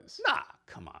it was. Nah,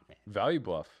 come on, man. Value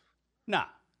bluff. Nah.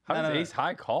 How Nah, does nah, nah. ace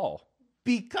high call?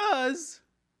 Because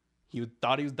he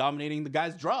thought he was dominating the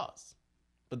guy's draws.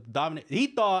 But he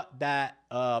thought that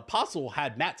Postle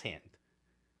had Matt's hand.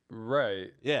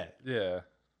 Right. Yeah. Yeah.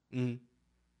 Mhm.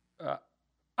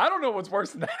 I don't know what's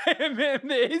worse than that. Man,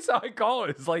 the ace high call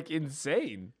is like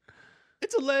insane.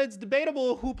 It's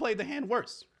debatable who played the hand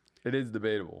worse. It is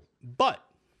debatable. But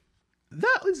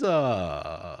that was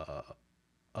a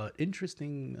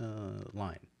interesting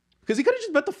line. Because he could have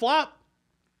just bet the flop.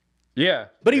 Yeah.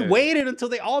 But he yeah. waited until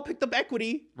they all picked up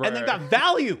equity and then Right. got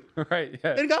value. Right.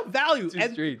 Yeah. And got value.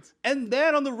 Two streets. And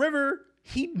then on the river,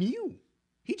 he knew.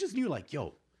 He just knew, like,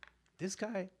 yo, this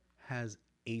guy has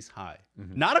ace high.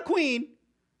 Not a queen.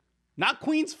 Not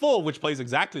queens full, which plays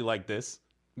exactly like this.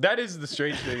 That is the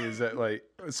strange thing is that, like,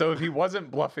 so if he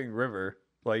wasn't bluffing river,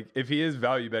 like, if he is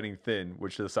value betting thin,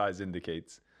 which the size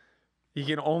indicates, he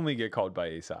can only get called by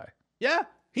ace high. Yeah,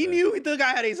 he knew the guy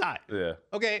had ace high. Yeah.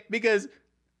 Okay, because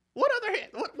what other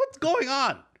hand? What's going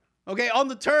on? Okay, on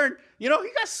the turn, he got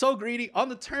so greedy. On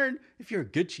the turn, if you're a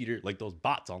good cheater, like those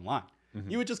bots online,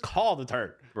 you would just call the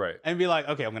turn. Right. And be like,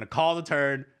 okay, I'm going to call the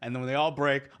turn. And then when they all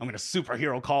break, I'm going to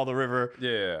superhero call the river.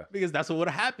 Yeah. Because that's what would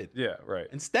have happened. Yeah, right.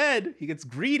 Instead, he gets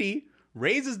greedy,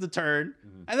 raises the turn,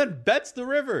 and then bets the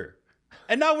river.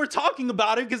 And now we're talking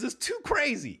about it because it's too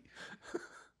crazy.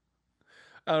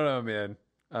 I don't know, man.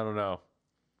 I don't know.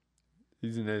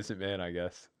 He's an innocent man, I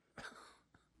guess.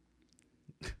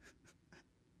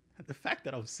 The fact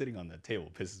that I'm sitting on that table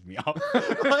pisses me off.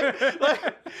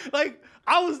 like,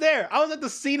 I was there. I was at the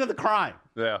scene of the crime.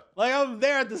 Yeah. Like, I'm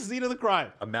there at the scene of the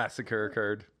crime. A massacre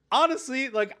occurred. Honestly,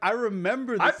 like, I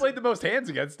remember this. I played the most hands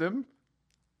against him.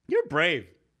 You're brave.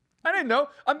 I didn't know.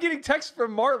 I'm getting texts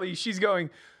from Marley. She's going,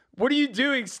 "What are you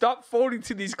doing? Stop folding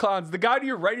to these clowns. The guy to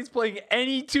your right is playing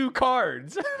any 2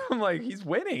 cards." I'm like, he's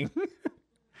winning.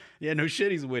 Yeah, no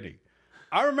shit, he's winning.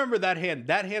 I remember that hand.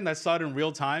 That hand, I saw it in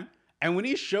real time. And when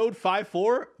he showed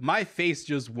 5-4, my face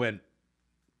just went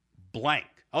blank.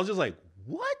 I was just like,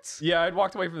 what? Yeah, I'd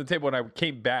walked away from the table and I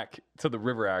came back to the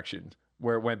river action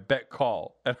where it went bet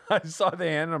call. And I saw the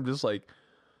hand and I'm just like,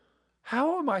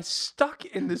 how am I stuck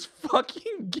in this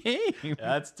fucking game?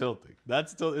 That's tilting.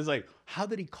 It's like, how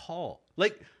did he call?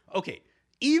 Like, okay,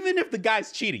 even if the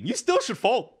guy's cheating, you still should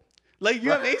fold. Like, you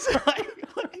have ace,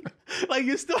 like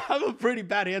you still have a pretty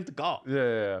bad hand to call.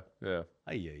 Yeah. Yeah.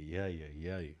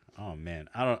 Oh man,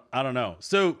 I don't know.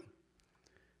 So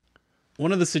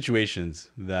one of the situations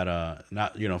that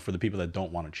not for the people that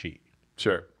don't want to cheat.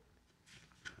 Sure.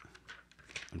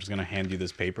 I'm just gonna hand you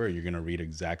this paper and you're gonna read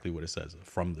exactly what it says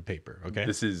from the paper. Okay.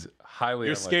 This is highly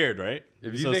You're unlikely. scared, right? If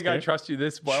You're you so think I scared? trust you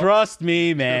this well, Trust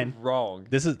me, man. you're wrong.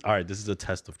 This is all right. This is a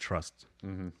test of trust.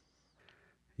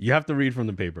 You have to read from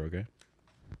the paper, okay?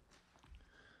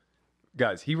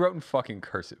 Guys, he wrote in fucking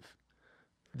cursive.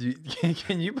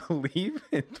 Can you believe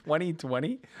in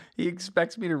 2020 he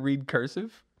expects me to read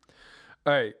cursive?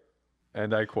 All right,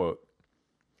 and I quote,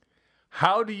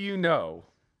 "How do you know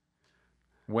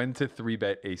when to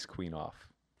 3-bet ace queen off?"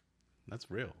 That's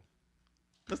real.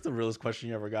 That's the realest question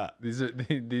you ever got. These are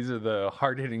the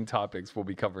hard-hitting topics we'll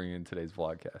be covering in today's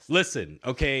vlogcast. Listen,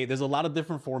 okay, there's a lot of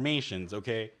different formations,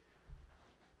 okay?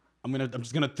 I'm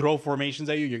just gonna throw formations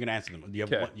at you. You're gonna answer them. You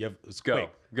have Okay. one, you have it's Go,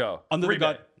 quick. go. Under the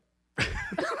gun. 3-bet.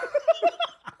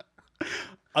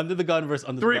 Under the gun versus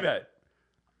under the gun. 3-bet.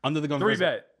 Under the gun versus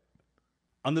 3-bet.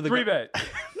 under the gun. 3-bet.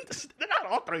 They're not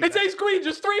all three. It's ace queen.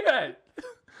 Just 3-bet.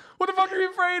 What the fuck are you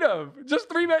afraid of? Just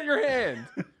 3-bet your hand.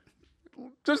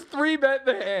 Just 3-bet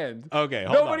the hand. Okay,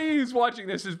 hold Nobody who's watching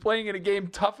this is playing in a game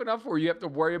tough enough where you have to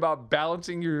worry about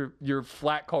balancing your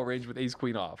flat call range with ace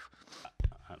queen off.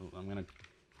 I'm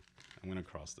gonna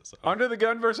cross this out. Under the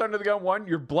gun versus under the gun 1,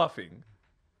 you're bluffing.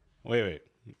 Wait.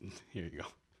 Here you go.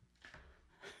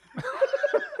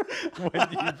 When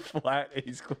do you flat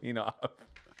ace queen off?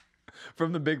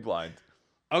 From the big blind.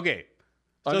 Okay.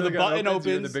 So Under the the gun button opens,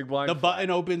 you're in opens. the big blind The flat. button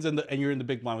opens and you're in the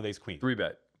big blind with ace queen.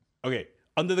 3-bet. Okay.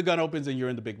 Under the gun opens and you're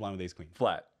in the big blind with ace queen.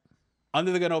 Flat.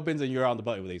 Under the gun opens and you're on the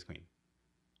button with ace queen.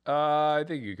 I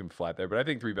think you can flat there, but I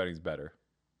think 3-betting is better.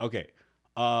 Okay.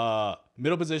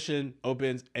 Middle position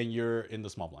opens and you're in the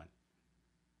small blind.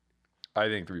 I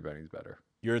think 3-betting is better.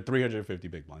 You're 350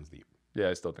 big blinds deep. Yeah,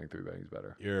 I still think 3-betting is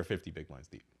better. You're 50 big blinds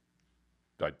deep.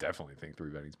 I definitely think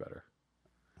 3-betting is better.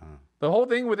 The whole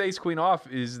thing with ace queen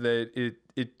off is that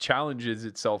it challenges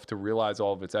itself to realize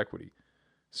all of its equity.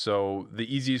 So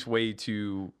the easiest way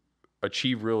to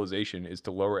achieve realization is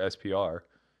to lower SPR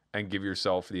and give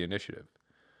yourself the initiative.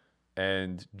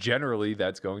 And generally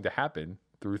that's going to happen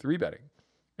through 3-betting.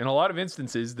 In a lot of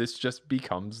instances, this just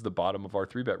becomes the bottom of our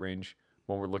 3-bet range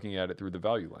when we're looking at it through the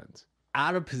value lens.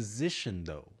 Out of position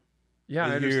though. Yeah,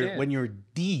 I understand. When you're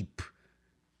deep,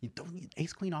 you don't need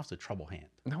ace queen off's a trouble hand.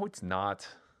 No, it's not.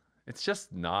 It's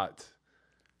just not.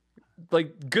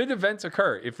 Like, good events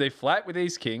occur. If they flat with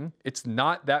ace king, it's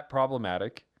not that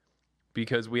problematic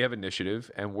because we have initiative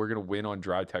and we're going to win on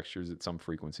dry textures at some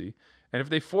frequency. And if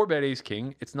they 4-bet ace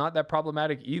king, it's not that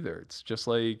problematic either. It's just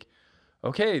like,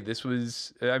 okay, this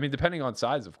was, I mean, depending on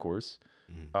size, of course.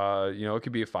 It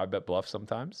could be a 5-bet bluff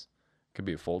sometimes. It could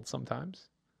be a fold sometimes.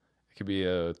 It could be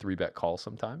a 3-bet call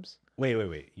sometimes.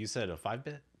 Wait. You said a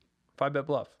 5-bet? 5-bet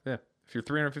bluff. Yeah. If you're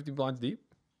 350 blinds deep.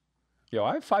 Yo,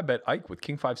 I have 5-bet Ike with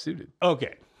king 5 suited.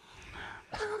 Okay.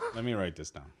 Let me write this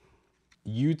down.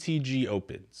 UTG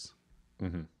opens.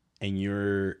 And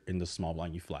you're in the small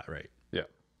blind, you flat, right? Yeah.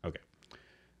 Okay.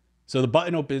 So the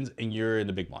button opens and you're in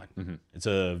the big blind. It's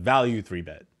a value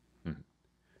 3-bet.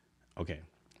 Okay.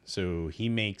 So he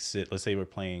makes it, let's say we're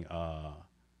playing 5-10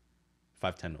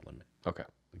 no limit. Okay.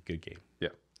 A good game. Yeah.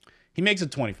 He makes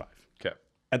it 25. Okay.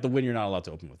 At the win, you're not allowed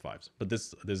to open with 5s. But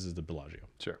this is the Bellagio.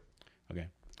 Sure. Okay.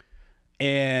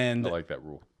 And I like that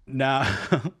rule. now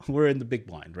we're in the big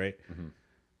blind, right?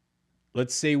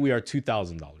 Let's say we are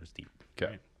 $2,000 deep.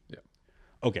 Okay. Right? Yeah.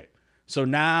 Okay. So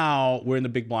now we're in the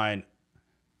big blind.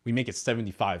 We make it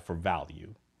 75 for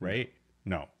value, right?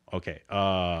 No. Okay.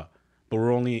 But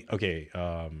we're only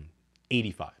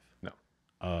 85. No.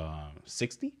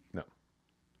 60? No.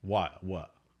 What?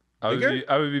 What? I Bigger?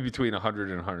 would be between 100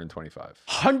 and 125.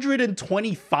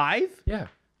 125? Yeah.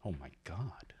 Oh my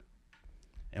God.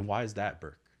 And why is that,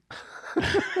 Burke?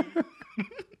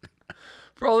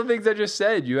 For all the things I just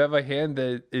said, you have a hand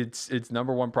that its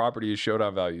number one property is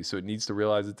showdown value, so it needs to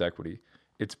realize its equity.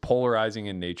 It's polarizing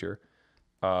in nature.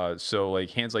 So like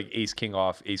hands like ace king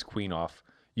off, ace queen off,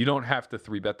 you don't have to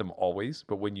 3-bet them always,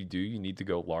 but when you do, you need to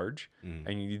go large and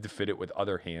you need to fit it with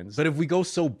other hands. But if we go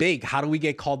so big, how do we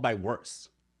get called by worse?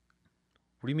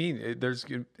 What do you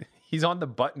mean? He's on the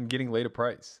button getting laid a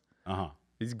price.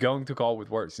 He's going to call with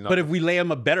worse. But if we lay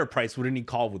him a better price, wouldn't he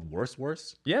call with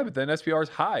worse? Yeah, but then SPR is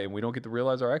high and we don't get to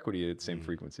realize our equity at the same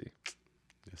frequency.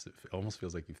 Yes, it almost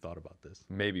feels like you've thought about this.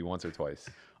 Maybe once or twice.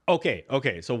 Okay.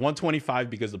 So 125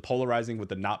 because the polarizing with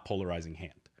the not polarizing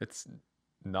hand. It's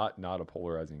not a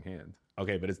polarizing hand.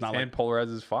 Okay, but it's not And like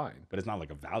polarizes fine. but it's not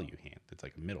like a value hand. It's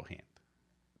like a middle hand.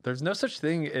 There's no such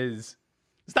thing as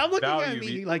Stop looking value at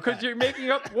me like because that. you're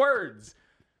making up words.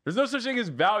 There's no such thing as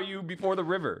value before the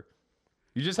river.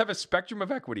 You just have a spectrum of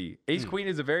equity. Ace queen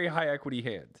is a very high equity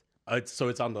hand. So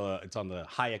it's on the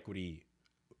high equity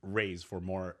raise for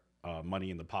more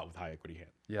money in the pot with high equity hand.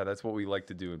 Yeah, that's what we like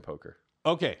to do in poker.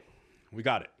 Okay, we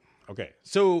got it. Okay,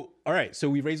 so all right, so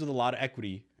we raised with a lot of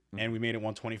equity and we made it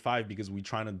 125 because we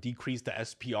trying to decrease the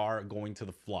SPR going to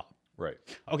the flop. Right.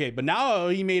 Okay, but now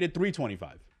he made it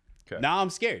 325. Okay. Now I'm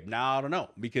scared. Now I don't know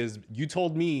because you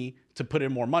told me to put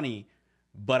in more money,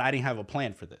 but I didn't have a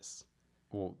plan for this.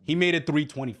 Well, He made it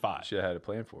 325. should have had a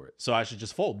plan for it. So I should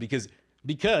just fold because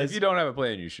If you don't have a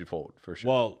plan, you should fold for sure.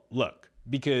 well, look,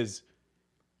 because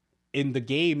in the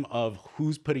game of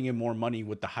who's putting in more money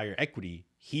with the higher equity,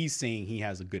 he's saying he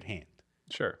has a good hand.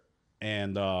 Sure.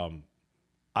 And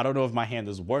I don't know if my hand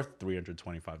is worth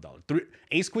 $325.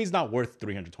 Ace Queen's not worth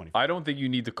 $325. I don't think you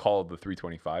need to call the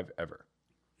 325 ever.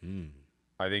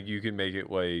 I think you can make it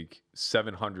like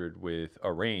 700 with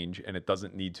a range, and it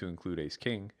doesn't need to include ace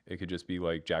king. It could just be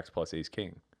like jacks plus ace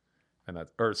king, and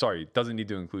that's it doesn't need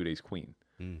to include ace queen.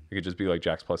 It could just be like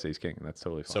jacks plus ace king, and that's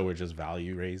totally fine. So we're just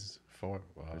value raise for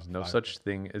There's no such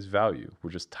thing as value.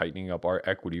 We're just tightening up our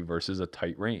equity versus a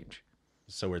tight range.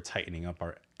 So we're tightening up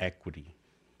our equity.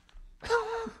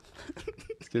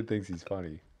 This kid thinks he's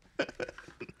funny.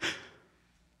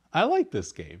 I like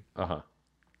this game.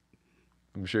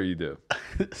 I'm sure you do.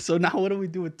 So now what do we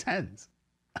do with tens?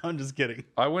 I'm just kidding.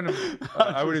 I would have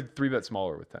 3-bet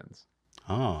smaller with tens.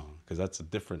 Oh, because that's a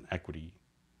different equity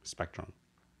spectrum.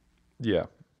 Yeah.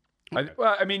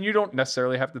 I mean, you don't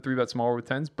necessarily have to 3-bet smaller with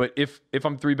tens, but if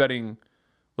I'm 3-betting,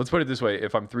 let's put it this way,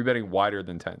 if I'm 3-betting wider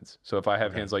than tens, so if I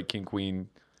have hands like king, queen,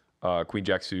 queen,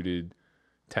 jack suited,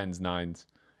 tens, nines,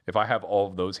 if I have all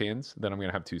of those hands, then I'm going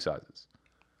to have two sizes.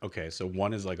 Okay, so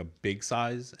one is like a big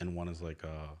size and one is like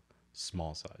a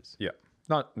small size. Yeah.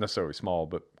 Not necessarily small,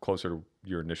 but closer to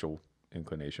your initial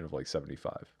inclination of like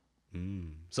 75.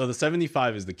 So the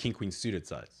 75 is the king queen suited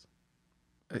size.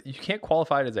 You can't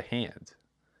qualify it as a hand.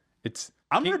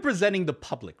 I'm representing the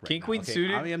public right king now, queen okay?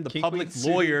 suited. I am the king, public queen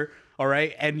suited. lawyer, all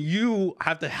right? And you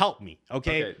have to help me,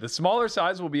 okay? The smaller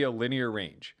size will be a linear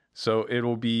range. So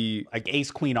it'll be Like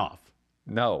ace queen off.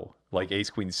 like ace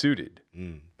queen suited.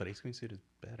 But ace queen suited is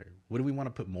better. What do we want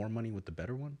to put more money with the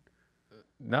better one?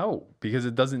 No, because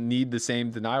it doesn't need the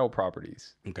same denial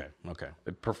properties. Okay.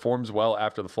 It performs well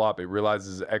after the flop. It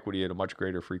realizes equity at a much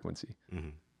greater frequency,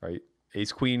 right?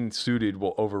 Ace queen suited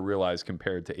will over realize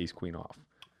compared to ace queen off.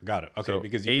 Got it. Okay, So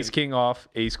because ace king off,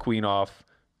 ace queen off,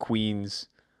 queens,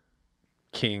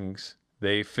 kings,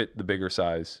 they fit the bigger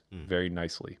size very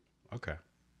nicely. Okay.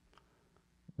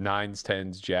 Nines,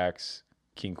 tens, jacks,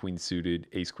 king queen suited,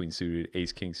 ace queen suited,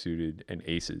 ace king suited, and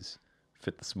aces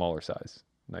fit the smaller size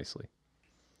nicely.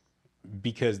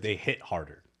 Because they hit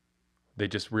harder. They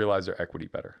just realize their equity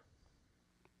better.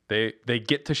 They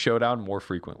get to showdown more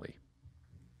frequently.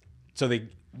 So they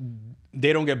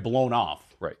don't get blown off.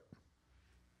 Right.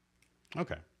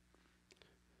 Okay.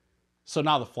 So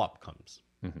now the flop comes,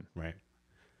 right?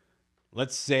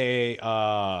 Let's say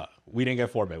we didn't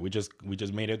get 4-bet. We just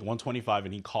made it 125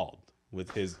 and he called,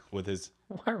 with his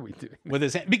Why are we doing that? with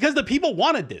his hand because the people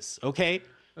wanted this. Okay,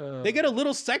 they get a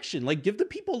little section. Like, give the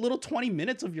people a little 20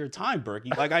 minutes of your time,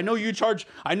 Berkey. Like, I know you charge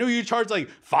like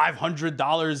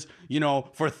 $500,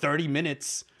 for 30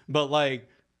 minutes, but like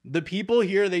the people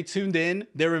here, they tuned in,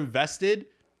 they're invested,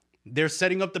 they're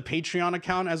setting up the Patreon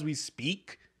account as we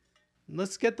speak.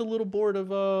 Let's get the little board of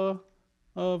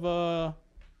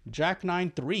Jack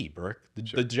 9-3, Burke.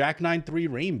 The Jack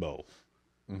 9-3 rainbow.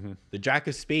 The Jack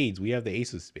of spades. We have the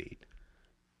ace of spade.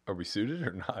 Are we suited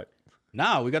or not?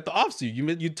 Now we got the offsuit.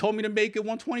 You told me to make it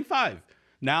 125.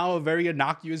 Now a very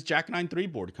innocuous Jack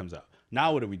 9-3 board comes out.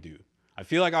 Now what do we do? I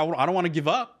feel like I don't want to give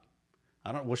up.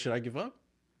 What should I give up?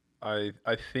 I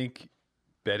think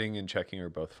betting and checking are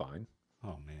both fine.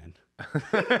 Oh man.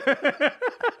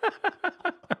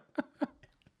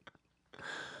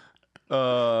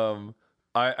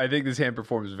 I think this hand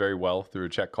performs very well through a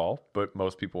check call, but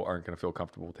most people aren't going to feel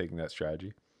comfortable taking that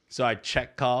strategy. So I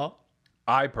check call.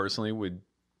 I personally would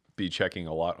be checking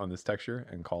a lot on this texture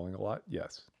and calling a lot,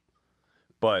 yes.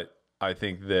 But I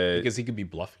think that... Because he could be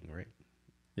bluffing, right?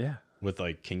 Yeah. With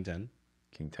like King 10.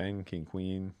 King 10, King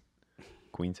Queen,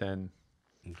 Queen 10.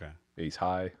 Okay. Ace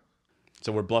high.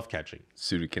 So we're bluff catching.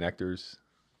 Suited connectors.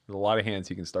 There's a lot of hands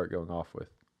he can start going off with.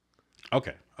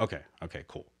 Okay,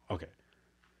 cool. Okay.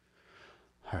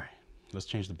 All right. Let's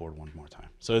change the board one more time.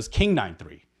 So it's King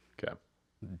 9-3. Okay.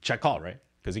 Check call, right?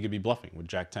 Because he could be bluffing with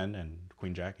Jack 10 and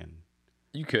Queen Jack and...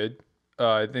 You could.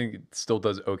 I think it still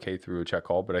does okay through a check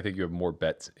call, but I think you have more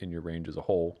bets in your range as a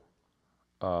whole.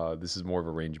 This is more of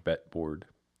a range bet board.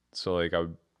 So like I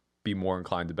would be more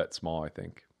inclined to bet small, I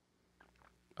think.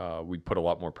 We'd put a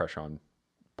lot more pressure on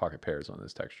pocket pairs on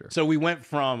this texture. So we went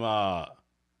from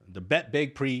the bet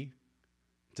big pre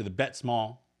to the bet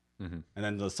small, and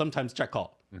then the sometimes check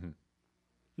call.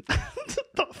 What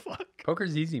the fuck?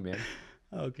 Poker's easy, man.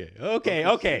 Okay.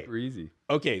 Super easy.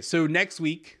 Okay, so next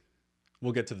week,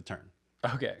 we'll get to the turn.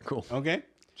 Okay, cool. Okay?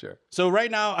 Sure. So right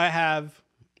now, I have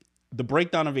the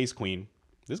breakdown of Ace Queen.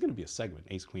 This is going to be a segment,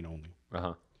 Ace Queen only.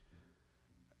 Uh-huh.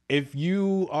 If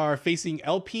you are facing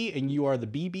LP and you are the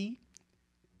BB,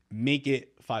 make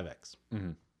it 5x.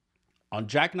 On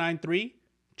Jack 9-3,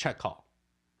 check call.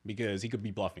 Because he could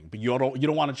be bluffing. But you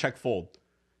don't want to check fold.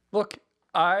 Look,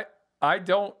 I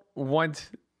don't want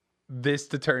this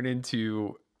to turn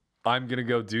into I'm gonna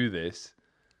go do this.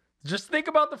 Just think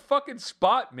about the fucking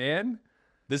spot, man.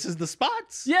 This is the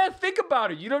spots. Yeah, think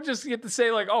about it. You don't just get to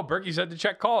say like, oh, Berkey said to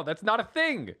check call. That's not a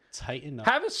thing. Tighten up.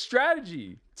 Have a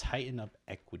strategy. Tighten up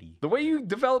equity. The way you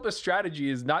develop a strategy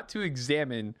is not to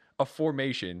examine a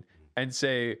formation and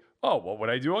say, oh, what would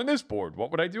I do on this board?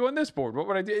 What would I do on this board? What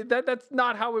would I do? That's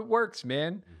not how it works,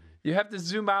 man. You have to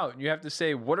zoom out and you have to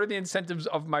say, what are the incentives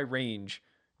of my range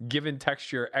given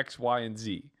texture X, Y, and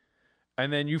Z?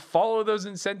 And then you follow those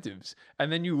incentives.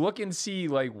 And then you look and see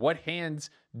like what hands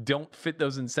don't fit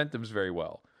those incentives very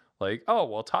well. Like, oh,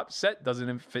 well, top set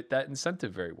doesn't fit that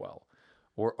incentive very well.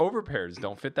 Or overpairs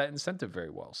don't fit that incentive very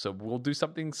well. So we'll do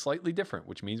something slightly different,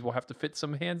 which means we'll have to fit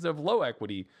some hands of low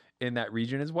equity in that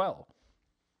region as well.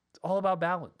 It's all about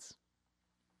balance.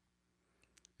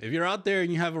 If you're out there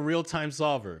and you have a real-time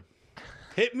solver,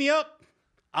 hit me up.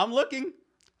 I'm looking.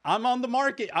 I'm on the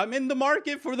market. I'm in the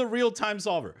market for the real-time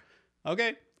solver.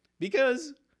 Okay?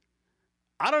 Because,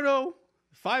 I don't know,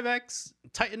 5x,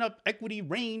 tighten up equity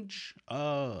range,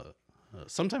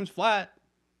 sometimes flat,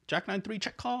 Jack 9-3,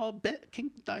 check call, bet,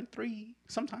 King 9-3,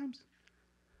 sometimes.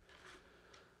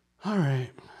 All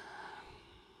right.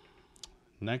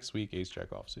 Next week, Ace Jack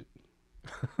offsuit.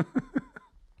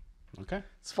 Okay?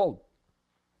 Just fold.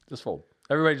 Just fold.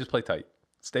 Everybody just play tight.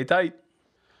 Stay tight.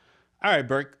 All right,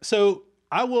 Burke. So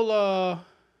I will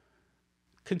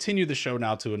continue the show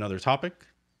now to another topic.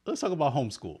 Let's talk about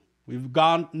homeschool. We've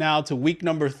gone now to week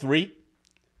number 3.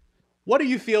 What do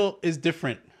you feel is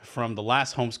different from the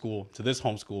last homeschool to this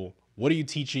homeschool? What are you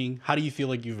teaching? How do you feel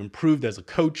like you've improved as a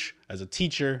coach, as a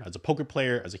teacher, as a poker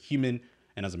player, as a human,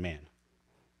 and as a man?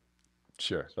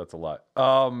 Sure, that's a lot.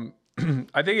 I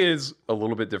think it is a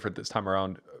little bit different this time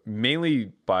around,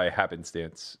 mainly by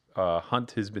happenstance.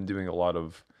 Hunt has been doing a lot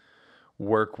of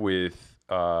work with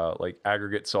like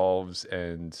aggregate solves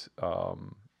and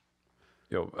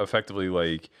effectively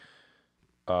like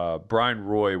Brian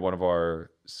Roy, one of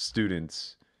our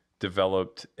students,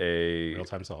 developed a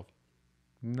Real-time solve.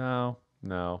 No.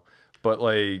 But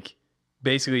like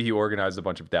basically he organized a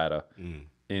bunch of data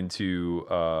into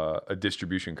a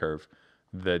distribution curve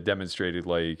that demonstrated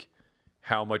like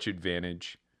how much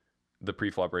advantage the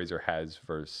preflop raiser has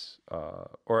versus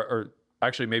or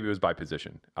actually maybe it was by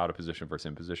position, out of position versus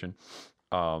in position.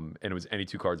 And it was any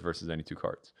two cards versus any two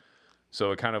cards.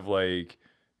 So it kind of like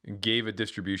gave a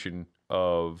distribution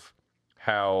of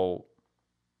how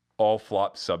all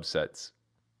flop subsets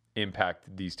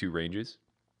impact these two ranges.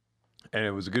 And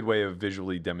it was a good way of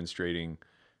visually demonstrating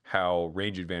how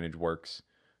range advantage works,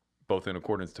 both in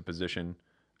accordance to position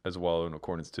as well in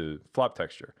accordance to flop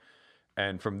texture.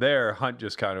 And from there, Hunt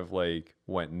just kind of like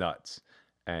went nuts.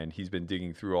 And he's been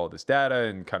digging through all this data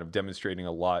and kind of demonstrating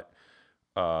a lot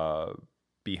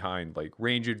behind like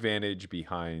range advantage,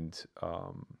 behind,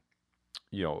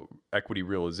 equity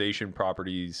realization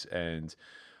properties. And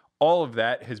all of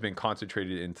that has been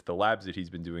concentrated into the labs that he's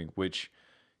been doing, which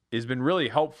has been really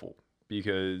helpful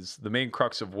because the main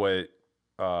crux of what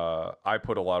I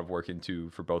put a lot of work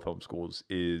into for both homeschools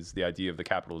is the idea of the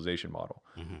capitalization model.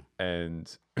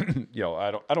 And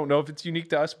I don't know if it's unique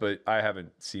to us, but I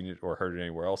haven't seen it or heard it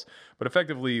anywhere else. But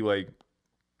effectively, like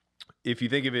if you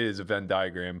think of it as a Venn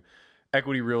diagram,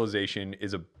 equity realization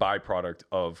is a byproduct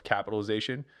of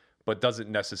capitalization, but doesn't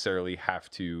necessarily have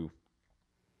to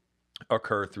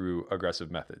occur through aggressive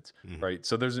methods, right?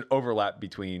 So there's an overlap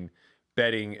between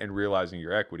betting and realizing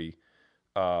your equity.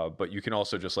 But you can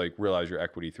also just like realize your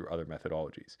equity through other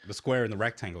methodologies. The square and the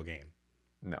rectangle game.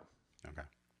 No. Okay.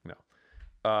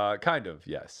 No. Kind of,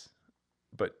 yes,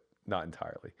 but not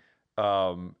entirely.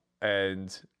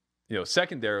 And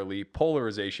secondarily,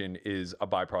 polarization is a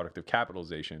byproduct of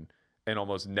capitalization and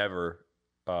almost never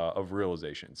of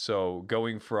realization. So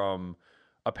going from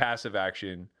a passive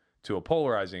action to a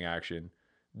polarizing action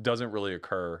doesn't really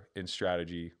occur in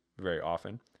strategy very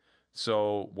often.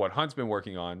 So what Hunt's been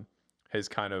working on has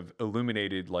kind of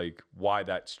illuminated like why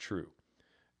that's true.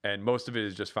 And most of it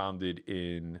is just founded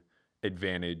in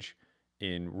advantage,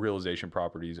 in realization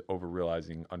properties, over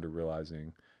realizing, under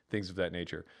realizing, things of that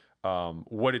nature.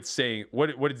 What it's saying,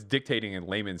 what it's dictating in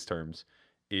layman's terms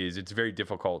is it's very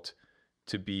difficult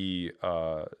to be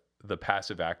the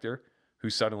passive actor who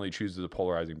suddenly chooses a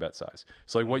polarizing bet size.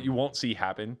 So like what you won't see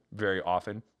happen very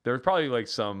often, there's probably like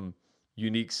some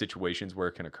unique situations where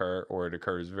it can occur, or it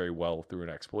occurs very well through an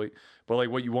exploit. But like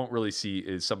what you won't really see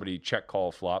is somebody check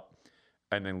call flop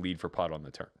and then lead for pot on the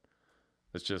turn.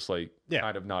 It's just like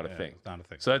kind of not a thing. Not a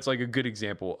thing. So that's like a good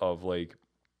example of like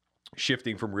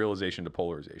shifting from realization to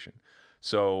polarization.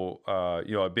 So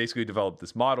I basically developed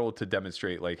this model to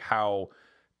demonstrate like how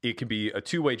it can be a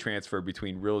two-way transfer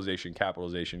between realization,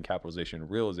 capitalization, and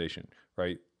realization,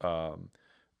 right?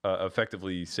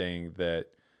 Effectively saying that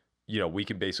we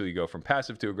can basically go from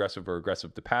passive to aggressive or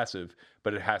aggressive to passive,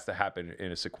 but it has to happen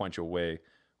in a sequential way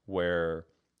where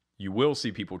you will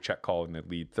see people check call and then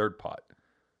lead third pot.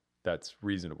 That's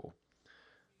reasonable.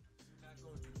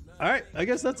 All right. I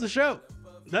guess that's the show.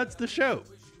 That's the show.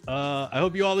 I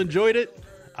hope you all enjoyed it.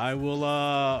 I will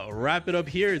wrap it up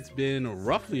here. It's been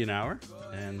roughly an hour.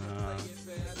 And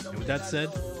with that said,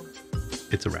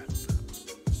 it's a wrap.